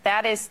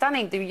 that is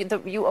stunning.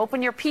 You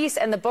open your piece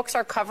and the books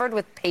are covered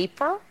with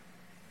paper?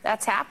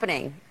 That's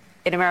happening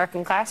in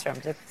American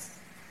classrooms. It's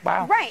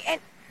wow. Right.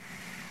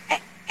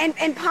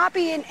 And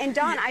Poppy and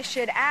Don, I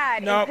should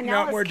add.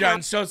 No, we're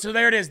done. So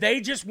there it is. They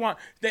just want,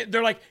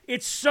 they're like,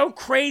 it's so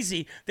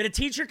crazy that a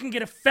teacher can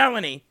get a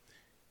felony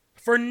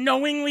for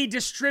knowingly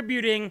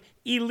distributing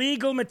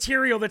illegal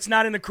material that's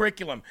not in the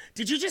curriculum.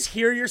 Did you just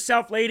hear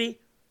yourself, lady?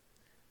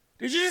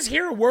 Did you just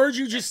hear a word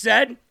you just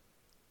said?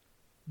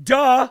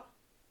 Duh.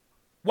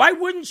 Why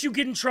wouldn't you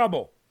get in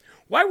trouble?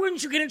 Why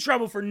wouldn't you get in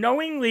trouble for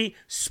knowingly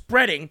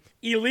spreading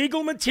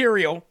illegal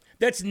material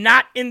that's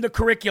not in the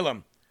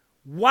curriculum?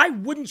 Why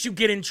wouldn't you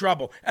get in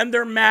trouble? And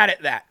they're mad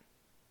at that.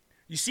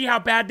 You see how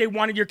bad they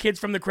wanted your kids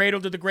from the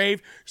cradle to the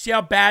grave? See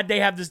how bad they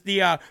have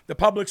the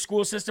public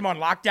school system on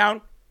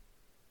lockdown?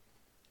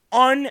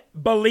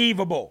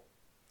 Unbelievable.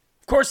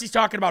 Of course, he's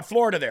talking about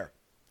Florida there.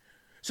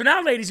 So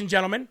now, ladies and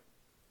gentlemen,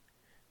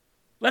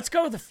 let's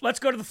go to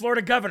the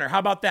Florida governor. How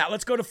about that?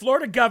 Let's go to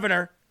Florida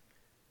Governor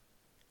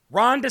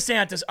Ron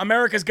DeSantis,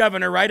 America's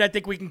governor, right? I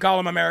think we can call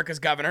him America's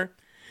governor.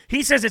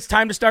 He says it's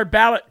time to start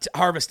ballot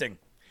harvesting.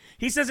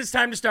 He says it's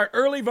time to start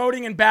early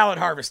voting and ballot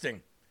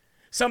harvesting.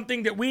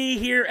 Something that we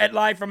here at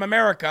Live from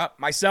America,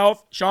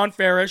 myself, Sean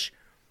Farish,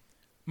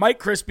 Mike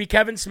Crispy,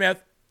 Kevin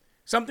Smith,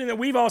 something that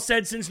we've all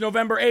said since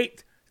November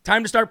 8th.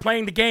 Time to start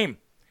playing the game.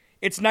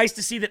 It's nice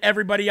to see that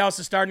everybody else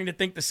is starting to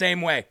think the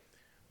same way.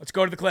 Let's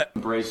go to the clip.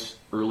 Embrace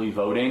early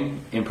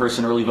voting,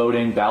 in-person early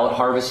voting, ballot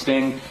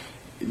harvesting.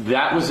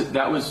 That was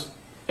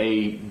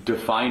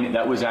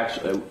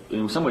actually,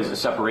 in some ways, a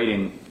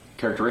separating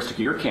characteristic of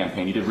your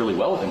campaign. You did really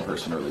well with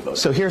in-person early voting.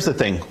 So here's the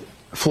thing.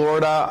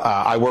 Florida,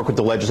 I work with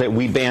the legislature.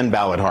 We ban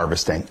ballot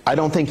harvesting. I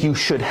don't think you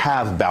should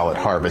have ballot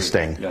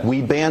harvesting. Yes.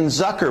 We ban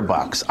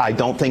Zuckerbucks. I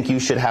don't think you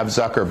should have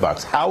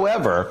Zuckerbucks.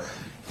 However,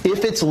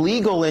 if it's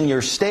legal in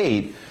your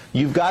state,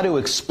 you've got to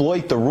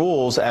exploit the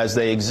rules as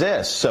they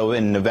exist. So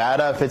in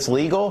Nevada, if it's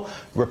legal,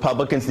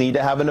 Republicans need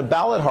to have a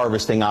ballot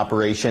harvesting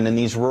operation in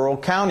these rural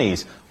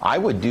counties. I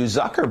would do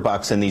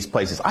Zuckerbucks in these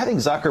places. I think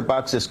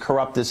Zuckerbucks is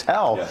corrupt as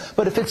hell. Yes.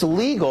 But if it's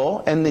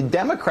legal and the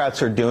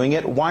Democrats are doing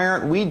it, why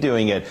aren't we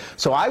doing it?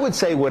 So I would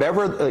say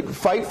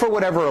fight for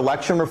whatever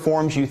election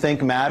reforms you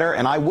think matter,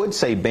 and I would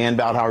say ban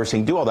ballot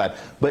harvesting, do all that.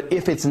 But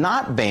if it's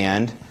not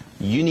banned,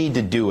 you need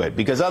to do it,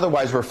 because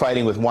otherwise we're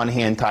fighting with one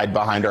hand tied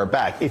behind our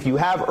back. If you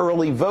have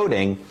early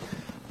voting,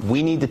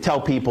 we need to tell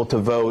people to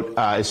vote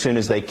as soon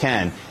as they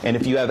can. And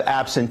if you have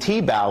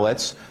absentee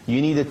ballots,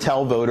 you need to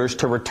tell voters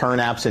to return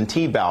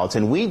absentee ballots.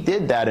 And we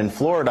did that in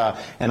Florida.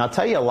 And I'll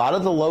tell you, a lot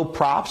of the low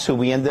props who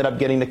we ended up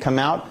getting to come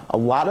out, a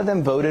lot of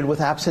them voted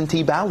with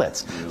absentee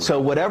ballots. Really? So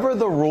whatever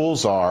the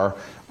rules are,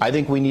 I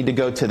think we need to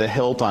go to the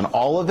hilt on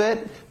all of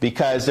it,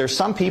 because there's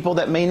some people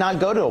that may not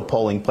go to a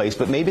polling place,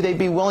 but maybe they'd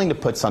be willing to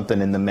put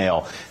something in the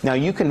mail. Now,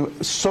 you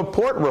can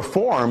support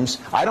reforms.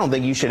 I don't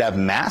think you should have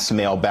mass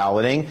mail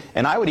balloting.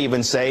 And I would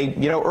even say,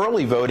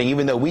 early voting,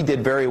 even though we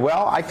did very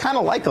well, I kind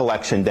of like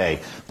Election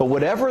Day. But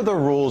whatever the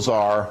rules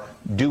are,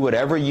 do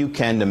whatever you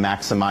can to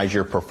maximize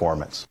your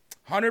performance.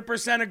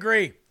 100%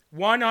 agree.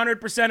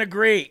 100%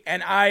 agree.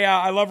 And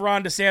I love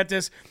Ron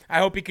DeSantis. I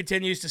hope he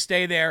continues to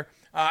stay there.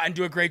 And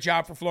do a great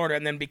job for Florida,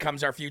 and then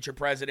becomes our future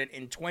president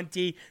in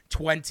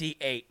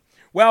 2028.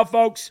 Well,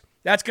 folks,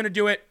 that's going to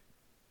do it.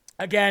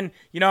 Again,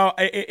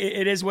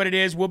 it is what it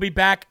is. We'll be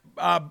back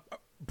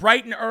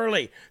bright and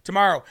early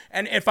tomorrow.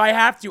 And if I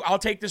have to, I'll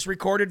take this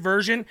recorded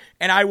version,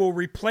 and I will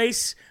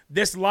replace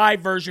this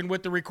live version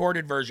with the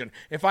recorded version.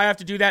 If I have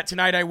to do that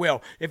tonight, I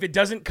will. If it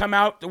doesn't come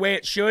out the way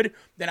it should,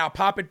 then I'll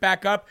pop it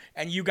back up,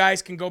 and you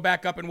guys can go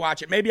back up and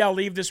watch it. Maybe I'll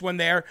leave this one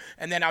there,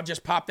 and then I'll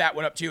just pop that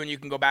one up too, and you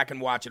can go back and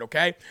watch it,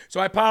 okay? So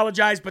I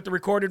apologize, but the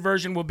recorded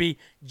version will be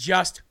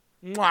just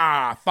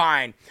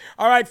fine.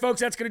 All right,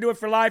 folks, that's going to do it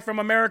for Live from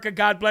America.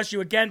 God bless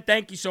you again.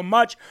 Thank you so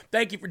much.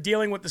 Thank you for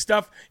dealing with the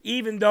stuff,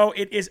 even though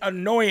it is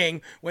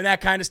annoying when that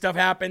kind of stuff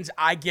happens.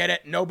 I get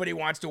it. Nobody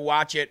wants to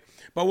watch it,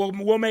 but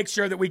we'll make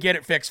sure that we get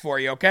it fixed for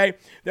you, okay?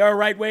 There are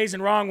right ways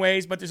and wrong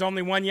ways, but there's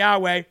only one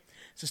Yahweh.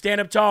 So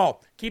stand up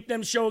tall. Keep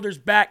them shoulders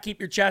back. Keep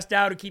your chest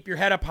out and keep your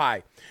head up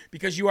high,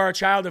 because you are a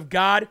child of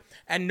God,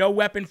 and no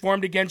weapon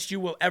formed against you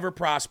will ever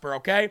prosper,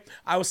 okay?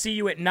 I will see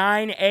you at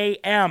 9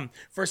 a.m.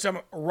 for some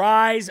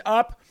Rise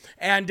Up.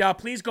 And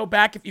please go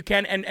back if you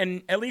can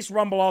and at least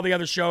rumble all the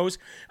other shows.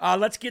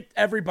 Let's get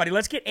everybody.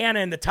 Let's get Anna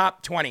in the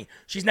top 20.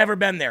 She's never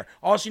been there.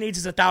 All she needs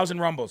is 1,000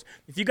 rumbles.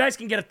 If you guys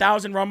can get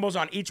 1,000 rumbles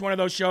on each one of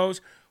those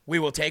shows, we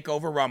will take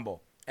over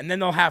Rumble. And then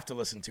they'll have to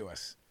listen to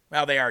us.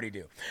 Well, they already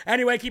do.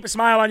 Anyway, keep a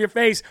smile on your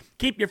face,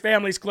 keep your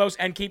families close,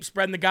 and keep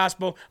spreading the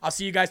gospel. I'll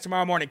see you guys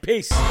tomorrow morning.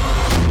 Peace.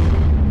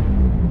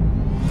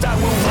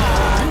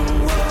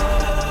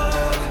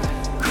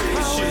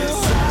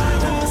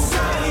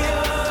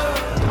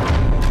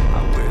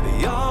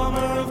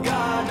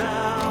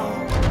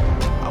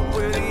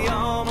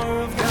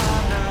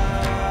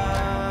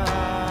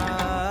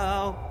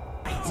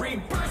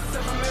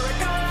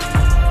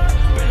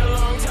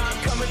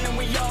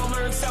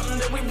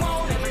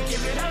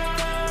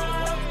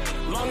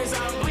 Long as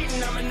I'm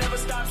bleeding, I'ma never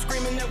stop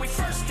screaming that we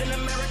first in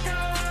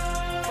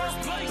America.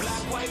 First place.